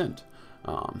string of dissent.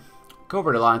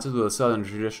 Covert alliances with the Southern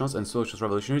traditionalists and socialist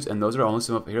revolutionaries, and those are only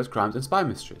some of Hero's crimes and spy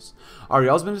mischiefs.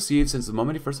 Ariel's been deceived since the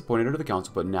moment he first appointed her to the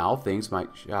council, but now things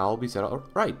shall be set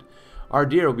right. Our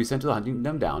deer will be sent to the hunting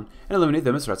them down and eliminate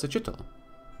them as threats to Chital.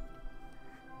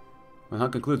 When the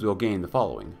hunt concludes, we will gain the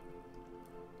following.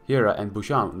 Hira and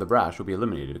Bouchon the Brash will be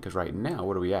eliminated, because right now,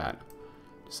 what are we at?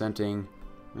 Dissenting.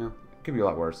 Well, it could be a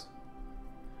lot worse.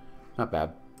 Not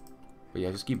bad. But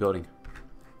yeah, just keep building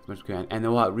as much as we can. And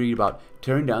then we'll read about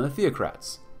tearing down the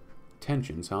theocrats.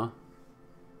 Tensions, huh?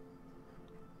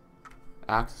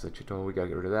 Axis of Chital, we gotta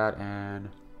get rid of that. And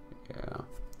yeah.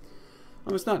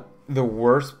 Well, it's not the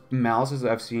worst malices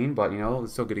I've seen, but you know,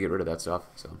 it's still good to get rid of that stuff.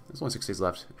 So there's only 6 days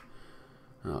left.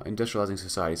 Industrializing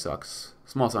society sucks.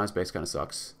 Small science base kind of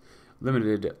sucks.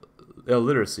 Limited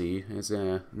illiteracy is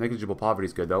negligible poverty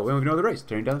is good though. And we know the race,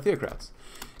 tearing down the theocrats.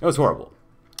 It was horrible.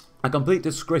 A complete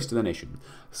disgrace to the nation.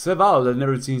 Seval had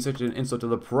never seen such an insult to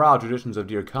the proud traditions of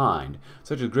dear kind.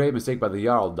 Such a grave mistake by the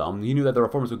Yarildom. He knew that the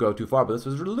reformers would go too far, but this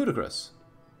was ludicrous.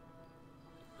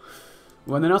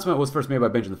 When the announcement was first made by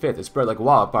Benjamin V, it spread like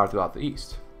wildfire throughout the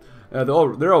East.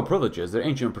 Their old privileges, their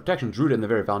ancient protections rooted in the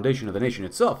very foundation of the nation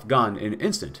itself, gone in an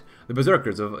instant. The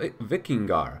berserkers of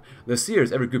Vikingar, the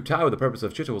seers, every group tied with the purpose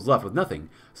of Chital was left with nothing.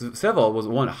 Seval was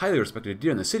one highly respected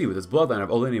deer in the city with his bloodline of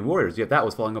Olenian warriors, yet that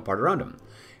was falling apart around him.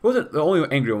 He wasn't the only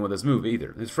angry one with this move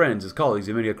either. His friends, his colleagues,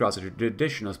 and many across the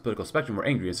traditional political spectrum were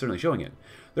angry and certainly showing it.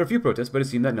 There were few protests, but it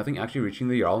seemed that nothing actually reaching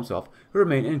the Jarl himself, who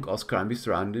remained in Equestria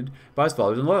surrounded by his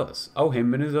followers and loyalists. Oh,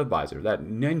 him and his advisor. That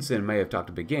Nensen may have talked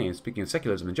a big game, speaking of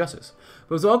secularism and justice,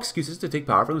 but it was all excuses to take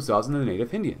power for themselves and the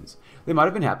native Indians. They might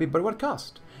have been happy, but at what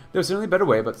cost? There was certainly a better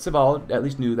way, but Seval at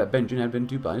least knew that Benjamin had been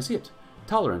too blind to see it.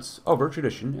 Tolerance over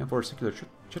tradition, and for secular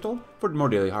Chital, for more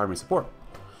daily harmony support.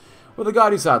 With the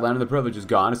gaudy sideline and the privileges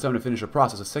gone, it's time to finish the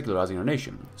process of secularizing our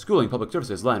nation. Schooling, public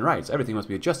services, land rights, everything must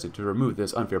be adjusted to remove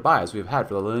this unfair bias we have had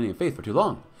for the lineal faith for too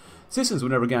long. Citizens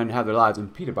would never again have their lives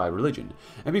impeded by religion,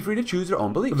 and be free to choose their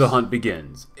own beliefs. The hunt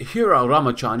begins. Hira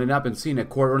Ramachan had not been seen at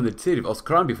court or in the city of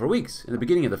Oskranby for weeks. In the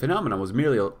beginning of the phenomenon was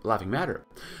merely a laughing matter.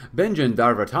 Benjamin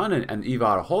Darvertanen and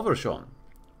Ivar Holvershon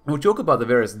We'll joke about the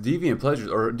various deviant pleasures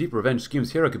or deep revenge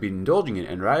schemes Hera could be indulging in,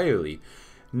 and Riley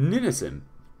Ninison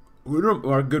would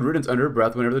remark good riddance under her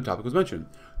breath whenever the topic was mentioned.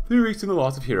 3 weeks in the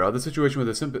loss of Hera, the situation with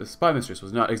the spy mistress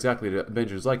was not exactly to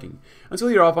Benjamin's liking, until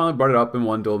Hera finally brought it up in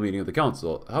one dull meeting of the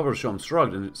council. However, Shom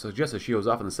shrugged and suggested she was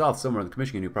off in the south somewhere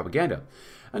commissioning new propaganda,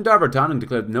 and Darvartan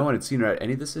declared no one had seen her at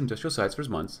any of the industrial sites for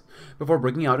months, before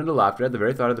breaking out into laughter at the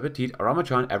very thought of the petite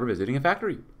Ramachan ever visiting a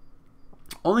factory.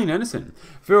 Only Nenison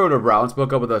furrowed her brow and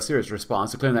spoke up with a serious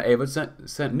response, declaring that Ava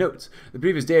sent notes the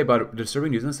previous day about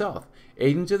disturbing news in the south.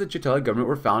 Agents of the Chital government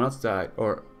were found outside,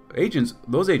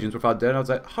 those agents were found dead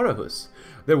outside Harahus.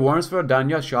 Their warrants for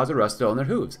Danya Shah's arrest still on their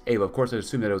hooves. Ava, of course, had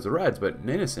assumed that it was the Reds, but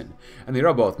Nenison and the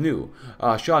Arab both knew.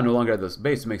 Shah no longer had the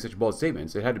space to make such bold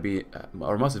statements. It had to be,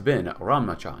 or must have been,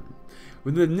 Ramachan.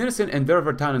 With the Nenison and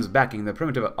Darvartanen's backing, the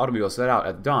primitive automobile set out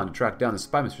at dawn to track down the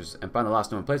spy mistress and find the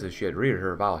last known places she had reared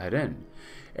her vile head in.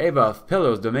 Ava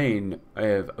Pillo's domain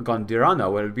of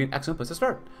Gondirana would be an excellent place to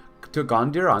start. To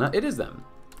Gondirana, it is then.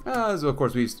 As of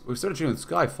course we started shooting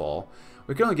Skyfall,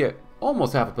 we can only get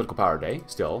almost half a political power a day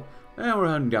still, and we're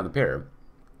hunting down the pair.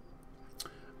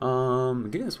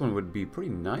 Getting this one would be pretty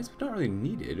nice, but not really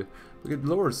needed. We could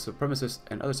lower supremacists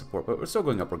and other support, but we're still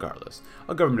going up regardless.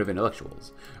 A government of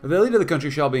intellectuals. The elite of the country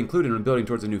shall be included in building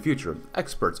towards a new future.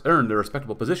 Experts earn their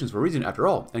respectable positions for a reason after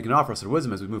all, and can offer us their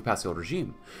wisdom as we move past the old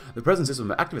regime. The present system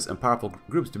of activists and powerful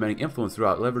groups demanding influence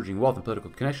throughout leveraging wealth and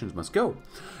political connections must go,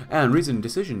 and reasoned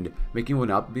decision-making will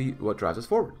not be what drives us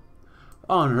forward.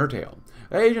 On her tail.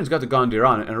 The agents got to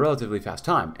Gondiran in a relatively fast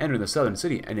time, entering the southern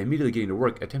city and immediately getting to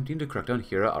work attempting to crack down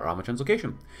Hera Ramachan's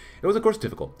location. It was of course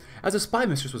difficult, as the spy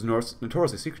mistress was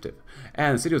notoriously secretive,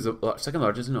 and the city was the second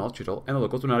largest in all Chital, and the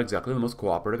locals were not exactly the most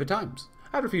cooperative at times.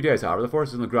 After a few days, however, the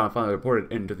forces on the ground finally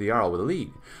reported into the Jarl with a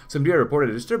lead. Some deer reported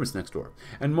a disturbance next door,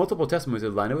 and multiple testimonies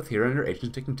had lined up with Hera and her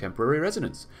agents taking temporary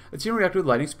residence. The team reacted with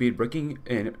lightning speed, breaking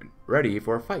in ready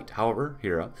for a fight. However,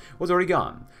 Hera was already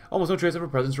gone. Almost no trace of her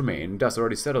presence remained, dust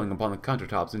already settling upon the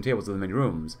countertops and tables of the many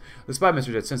rooms. The spy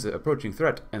mistress had sensed the approaching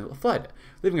threat and fled,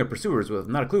 leaving her pursuers with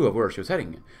not a clue of where she was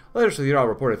heading. Letters to the Jarl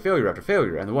reported failure after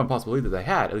failure, and the one possible lead that they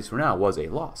had, at least for now, was a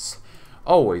loss.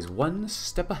 Always one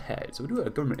step ahead. So we do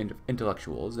have government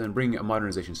intellectuals and bring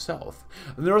modernization south.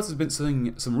 The North has been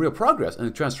seeing some real progress in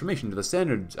the transformation to the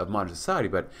standards of modern society,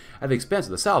 but at the expense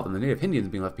of the South and the native Indians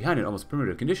being left behind in almost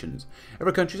primitive conditions.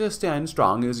 Every country to stand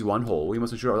strong as one whole, we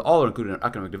must ensure all are included in our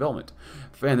economic development.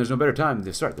 And there's no better time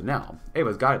to start than now.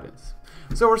 Ava's guidance.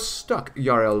 So we're stuck,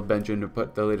 Yarel Benjamin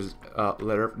put the latest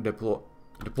letter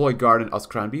deployed guard in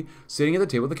Oskranby, sitting at the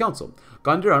table of the council.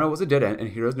 Gondirana was a dead end, and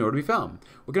Hero's nowhere to be found.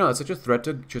 We cannot let such a threat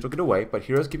to Chital get away, but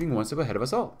Hero's keeping one step ahead of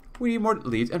us all. We need more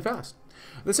leads, and fast.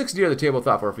 The 6 deer at the table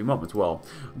thought for a few moments. Well,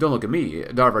 don't look at me,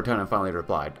 Darvartan finally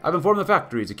replied. I've informed the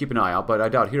factories to keep an eye out, but I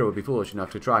doubt Hero would be foolish enough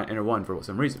to try and enter one for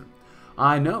some reason.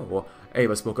 I know,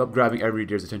 Ava spoke up, grabbing every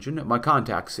deer's attention. My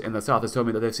contacts in the south have told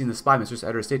me that they've seen the spy mistress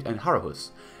at her estate in Harahus.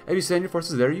 If you send your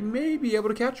forces there, you may be able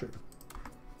to catch her.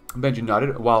 Benjamin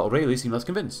nodded, while Rayleigh seemed less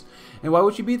convinced. And why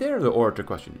would she be there? The orator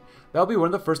questioned. That would be one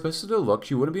of the first places to look.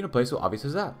 She wouldn't be in a place so obvious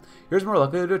as that. Here's more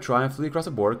likely to try and flee across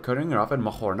the border, cutting her off at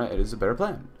Mahorna. It is a better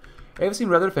plan. Ava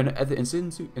seemed rather offended at the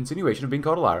insinuation of being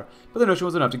called a liar, but the notion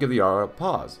was enough to give the Yara a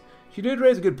pause. She did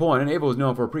raise a good point, and Ava was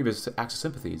known for her previous acts of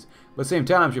sympathies, but at the same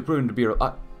time she had proven to be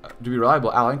a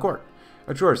reliable ally in court.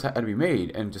 A choice had to be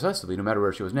made, and decisively, no matter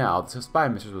where she was now, the spy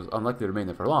mistress was unlikely to remain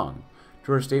there for long.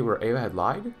 To her state where Ava had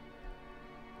lied?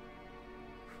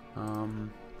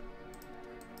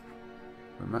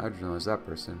 Imagine as that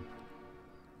person.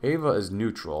 Ava is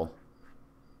neutral.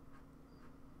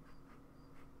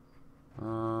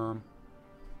 Go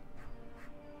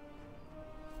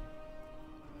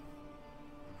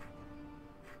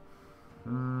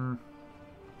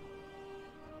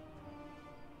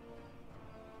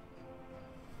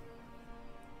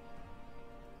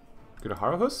to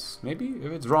Harahus, maybe?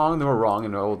 If it's wrong, then we're wrong,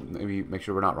 and we'll maybe make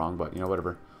sure we're not wrong, but, you know,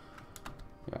 whatever.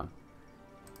 Yeah.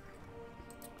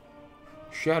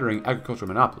 Shattering agricultural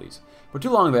monopolies. For too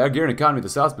long, the agrarian economy of the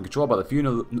South has been controlled by the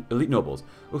few elite nobles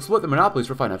who exploit the monopolies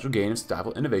for financial gain and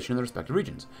stifle innovation in their respective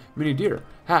regions. Many deer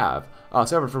have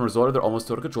suffered from a result of their almost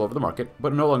total control over the market,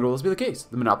 but no longer will this be the case.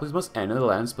 The monopolies must end and the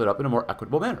land split up in a more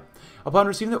equitable manner. Upon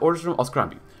receiving the orders from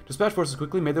Oskranby, dispatch forces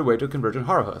quickly made their way to converge in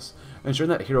Harahus,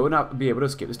 ensuring that Hero would not be able to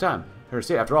escape this time. Her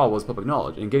estate, after all, was public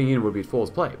knowledge, and getting in would be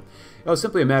fool's play. It was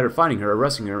simply a matter of finding her,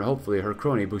 arresting her, and hopefully her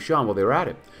crony Bouchon while they were at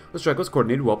it. The strike was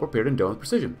coordinated, well prepared, and done with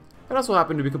precision. It also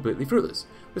happened to be completely fruitless.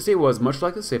 The estate was, much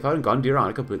like the safe house in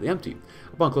Gondirana, completely empty.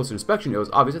 Upon closer inspection, it was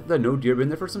obvious that no deer had been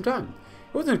there for some time.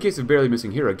 It wasn't a case of barely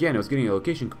missing here again, it was getting a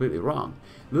location completely wrong.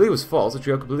 The lead was false, the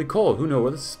trail completely cold, who knew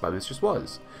where the spy mistress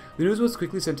was? The news was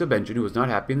quickly sent to Benjamin, who was not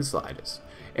happy in the slightest.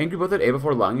 Angry both at Ava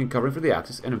for lying and covering for the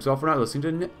Axis, and himself for not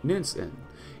listening to Ninsen.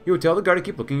 He would tell the guard to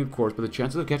keep looking, of course, but the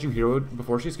chances of catching Hero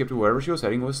before she escaped to wherever she was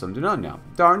heading was slim to none now.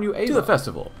 Darn you, Ava! To the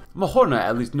festival. Mahorna,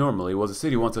 at least normally, was a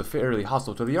city once fairly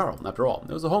hostile to the Jarl, after all.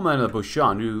 It was the homeland of the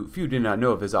Bushan, who few did not know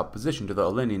of his opposition to the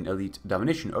Olenian elite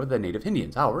domination over the native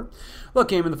Indians. However, luck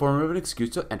came in the form of an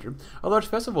excuse to enter. A large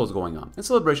festival was going on, in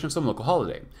celebration of some local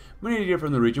holiday. Many deer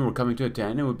from the region were coming to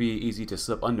attend, and it would be easy to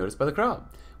slip unnoticed by the crowd.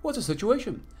 What's the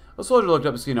situation? A soldier looked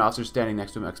up to see an officer standing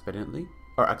next to him expectantly.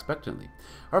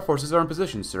 Our forces are in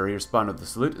position, sir, he responded with a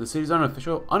salute. The city is on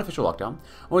unofficial lockdown,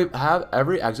 and we have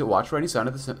every exit watch for any sign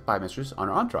of the spy mistress on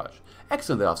our entourage.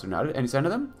 Excellent, the officer nodded. Any sign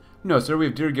of them? No, sir, we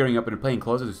have deer gearing up in plain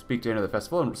clothes as we speak to enter the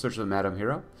festival in search of Madame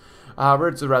Hero. However,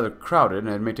 it's rather crowded, and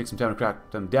it may take some time to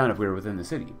track them down if we are within the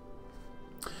city.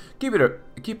 Keep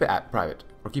it private.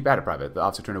 The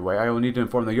officer turned away. I will need to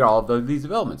inform the Jarl of these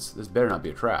developments. This better not be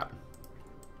a trap.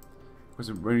 Of course,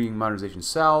 bringing modernization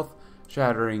south,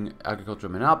 shattering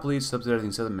agricultural monopolies,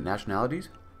 subsidizing southern nationalities.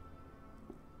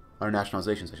 Or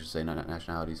nationalizations, I should say, not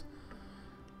nationalities.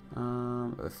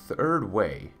 A third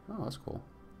way. Oh, that's cool.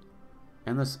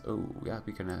 Endless. Oh, yeah, it'd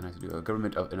be kind of nice to do. A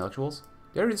government of intellectuals.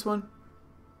 Did I read this one?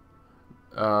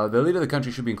 The elite of the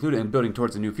country should be included in building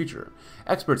towards a new future.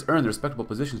 Experts earn their respectable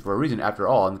positions for a reason, after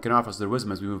all, and can offer us their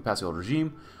wisdom as we move past the old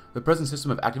regime. The present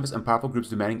system of activists and powerful groups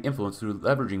demanding influence through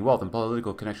leveraging wealth and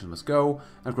political connections must go.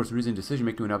 And of course, reasoned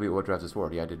decision-making would not be what drives us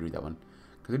forward. Yeah, I did read that one.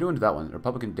 Because they're doing that one.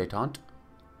 Republican détente.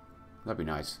 That'd be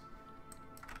nice.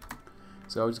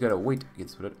 So I just gotta wait.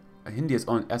 It's India's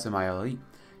own SMILE.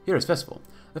 Hero's Festival.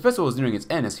 The festival was nearing its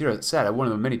end as Hera sat at one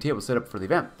of the many tables set up for the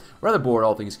event. Rather bored,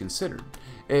 all things considered.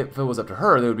 If it was up to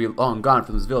her, they would be long gone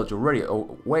from this village already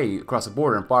away across the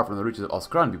border and far from the reaches of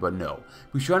Oscranby, but no.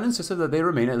 Bushan insisted that they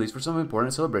remain at least for some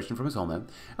important celebration from his homeland,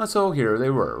 and so here they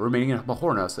were, remaining in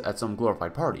Mahorna at some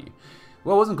glorified party.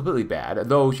 Well, it wasn't completely bad,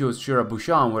 though she was sure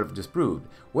Bushan would have disapproved.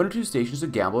 One or two stations to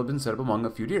gamble had been set up among a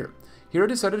few deer. Hera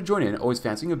decided to join in, always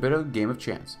fancying a bit of a game of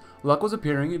chance. Luck was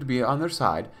appearing to be on their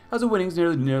side, as the winnings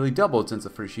nearly doubled since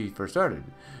she first started.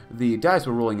 The dice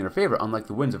were rolling in her favor, unlike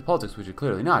the winds of politics, which had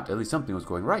clearly not. At least something was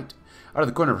going right. Out of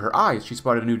the corner of her eyes, she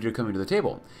spotted a new deer coming to the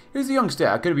table. He was a young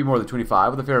stag, couldn't be more than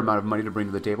 25, with a fair amount of money to bring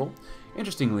to the table.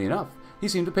 Interestingly enough, he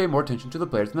seemed to pay more attention to the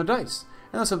players than the dice,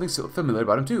 and there was something so familiar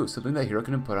about him too, something that Hera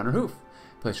couldn't put on her hoof.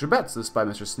 Place your bets, the spy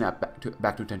mistress snapped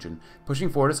back to attention, pushing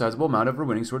forward a sizable amount of her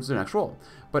winnings towards the next roll.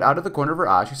 But out of the corner of her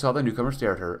eye, she saw the newcomer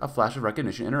stare at her, a flash of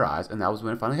recognition in her eyes, and that was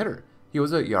when it finally hit her. He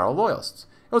was a Jarl loyalist.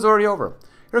 It was already over.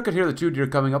 Hera could hear the two deer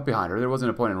coming up behind her. There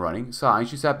wasn't a point in running. Sighing,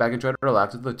 she sat back and tried to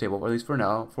relax at the table, at least for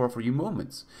now, for a few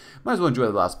moments. Might as well enjoy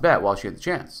the last bet while she had the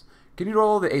chance. Can you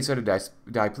roll the 8-sided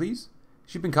die, please?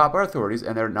 She'd been caught by authorities,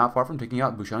 and they're not far from taking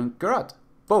out Bushan Garat.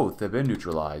 Both have been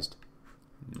neutralized.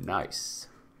 Nice.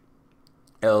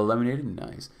 Eliminated,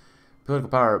 nice. Political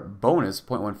power bonus,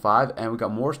 0.15, and we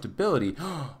got more stability.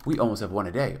 We almost have one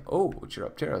a day. Oh, cheer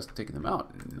up, Terra's taking them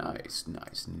out. Nice,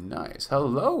 nice, nice.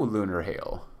 Hello, Lunar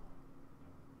Hail.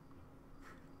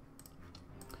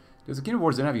 Does the Kingdom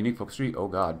Wars then have a unique focus tree? Oh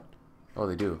god. Oh,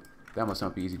 they do. That must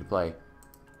not be easy to play.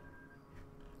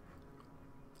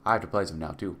 I have to play some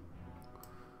now too.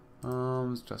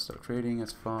 Just start trading,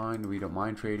 that's fine. We don't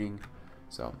mind trading.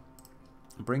 So,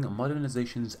 bring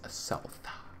modernizations south.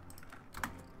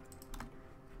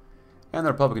 And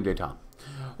the Republican détente.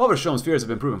 All of our Sholm's fears have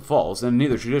been proven false, and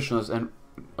neither traditionalist and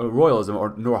royalism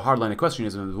nor hardline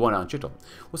equestrianism is won out in Chital.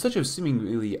 With such a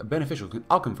seemingly beneficial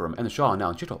outcome for him and the Shah now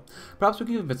in Chital, perhaps we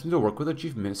can convince him to work with the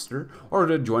chief minister or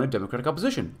to join a democratic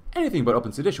opposition. Anything but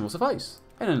open sedition will suffice,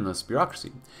 and endless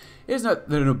bureaucracy. It is not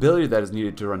the nobility that is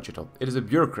needed to run Chital. It is the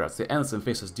bureaucrats, the endless and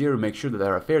faceless deer who make sure that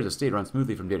our affairs of state run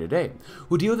smoothly from day to day,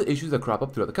 who deal with the issues that crop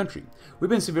up throughout the country. We've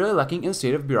been severely lacking in the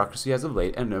state of bureaucracy as of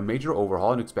late, and a major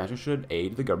overhaul and expansion should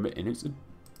aid the government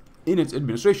in its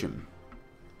administration.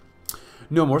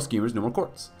 No more schemers, no more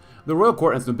courts. The royal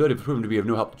court and its nobility have proven to be of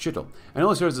no help to Chital, and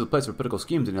only serves as a place for political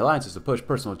schemes and alliances to push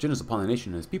personal agendas upon the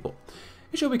nation and its people.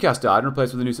 It shall be cast out and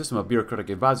replaced with a new system of bureaucratic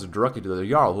advisors directly to the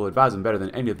Jarl, who will advise them better than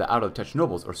any of the out-of-touch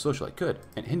nobles or socialite could,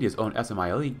 and India's own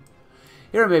SMILE.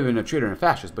 Hera may have been a traitor and a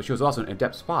fascist, but she was also an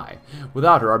adept spy.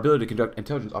 Without her, our ability to conduct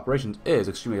intelligence operations is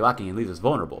extremely lacking and leaves us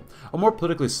vulnerable. A more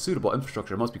politically suitable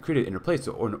infrastructure must be created in her place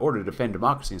in order to defend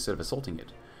democracy instead of assaulting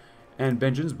it. And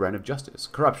Benjamin's brand of justice,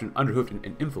 corruption, underhoofed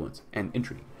in influence, and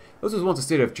intrigue. This was once a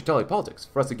state of Chitali politics.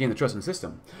 For us to gain the trust in the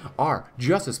system, our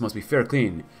justice must be fair, and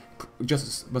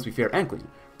clean.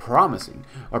 promising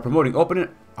or promoting open and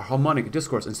harmonic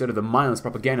discourse instead of the mindless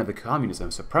propaganda of the communists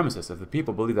and supremacists. If the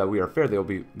people believe that we are fair,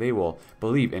 they will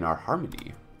believe in our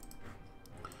harmony,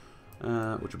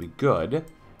 which will be good.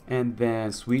 And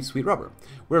then sweet rubber.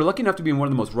 We're lucky enough to be in one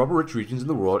of the most rubber-rich regions in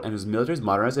the world, and as military is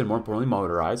modernized and more importantly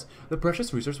motorized, the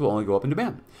precious resource will only go up in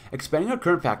demand. Expanding our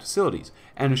current facilities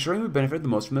and ensuring we benefit the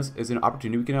most from this is an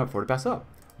opportunity we cannot afford to pass up.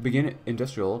 Begin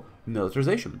industrial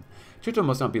militarization. Chital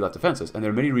must not be left defenseless, and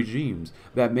there are many regimes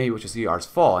that may wish to see ours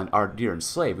fall and our dear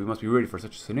enslaved. We must be ready for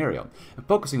such a scenario. And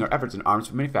focusing our efforts in arms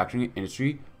for manufacturing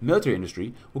industry, military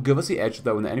industry, will give us the edge so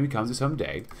that when the enemy comes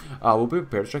someday, we'll be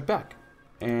prepared to strike back.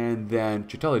 And then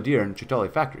Chitali deer and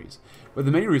Chitali factories. With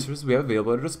the many resources we have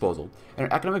available at our disposal, and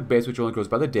our economic base which only grows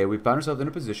by the day, we found ourselves in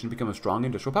a position to become a strong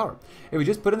industrial power, if we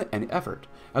just put in any effort.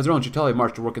 As our own Chitali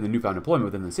march to work in the newfound employment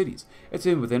within the cities, it's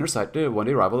within our sight to one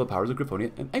day rival the powers of Griffonia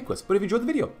and Equus. But if you enjoyed the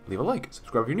video, leave a like,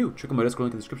 subscribe if you're new, check out my Discord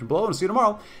link in the description below, and see you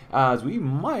tomorrow, as we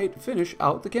might finish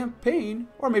out the campaign,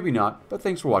 or maybe not, but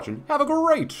thanks for watching. Have a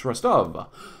great rest of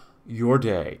your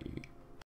day.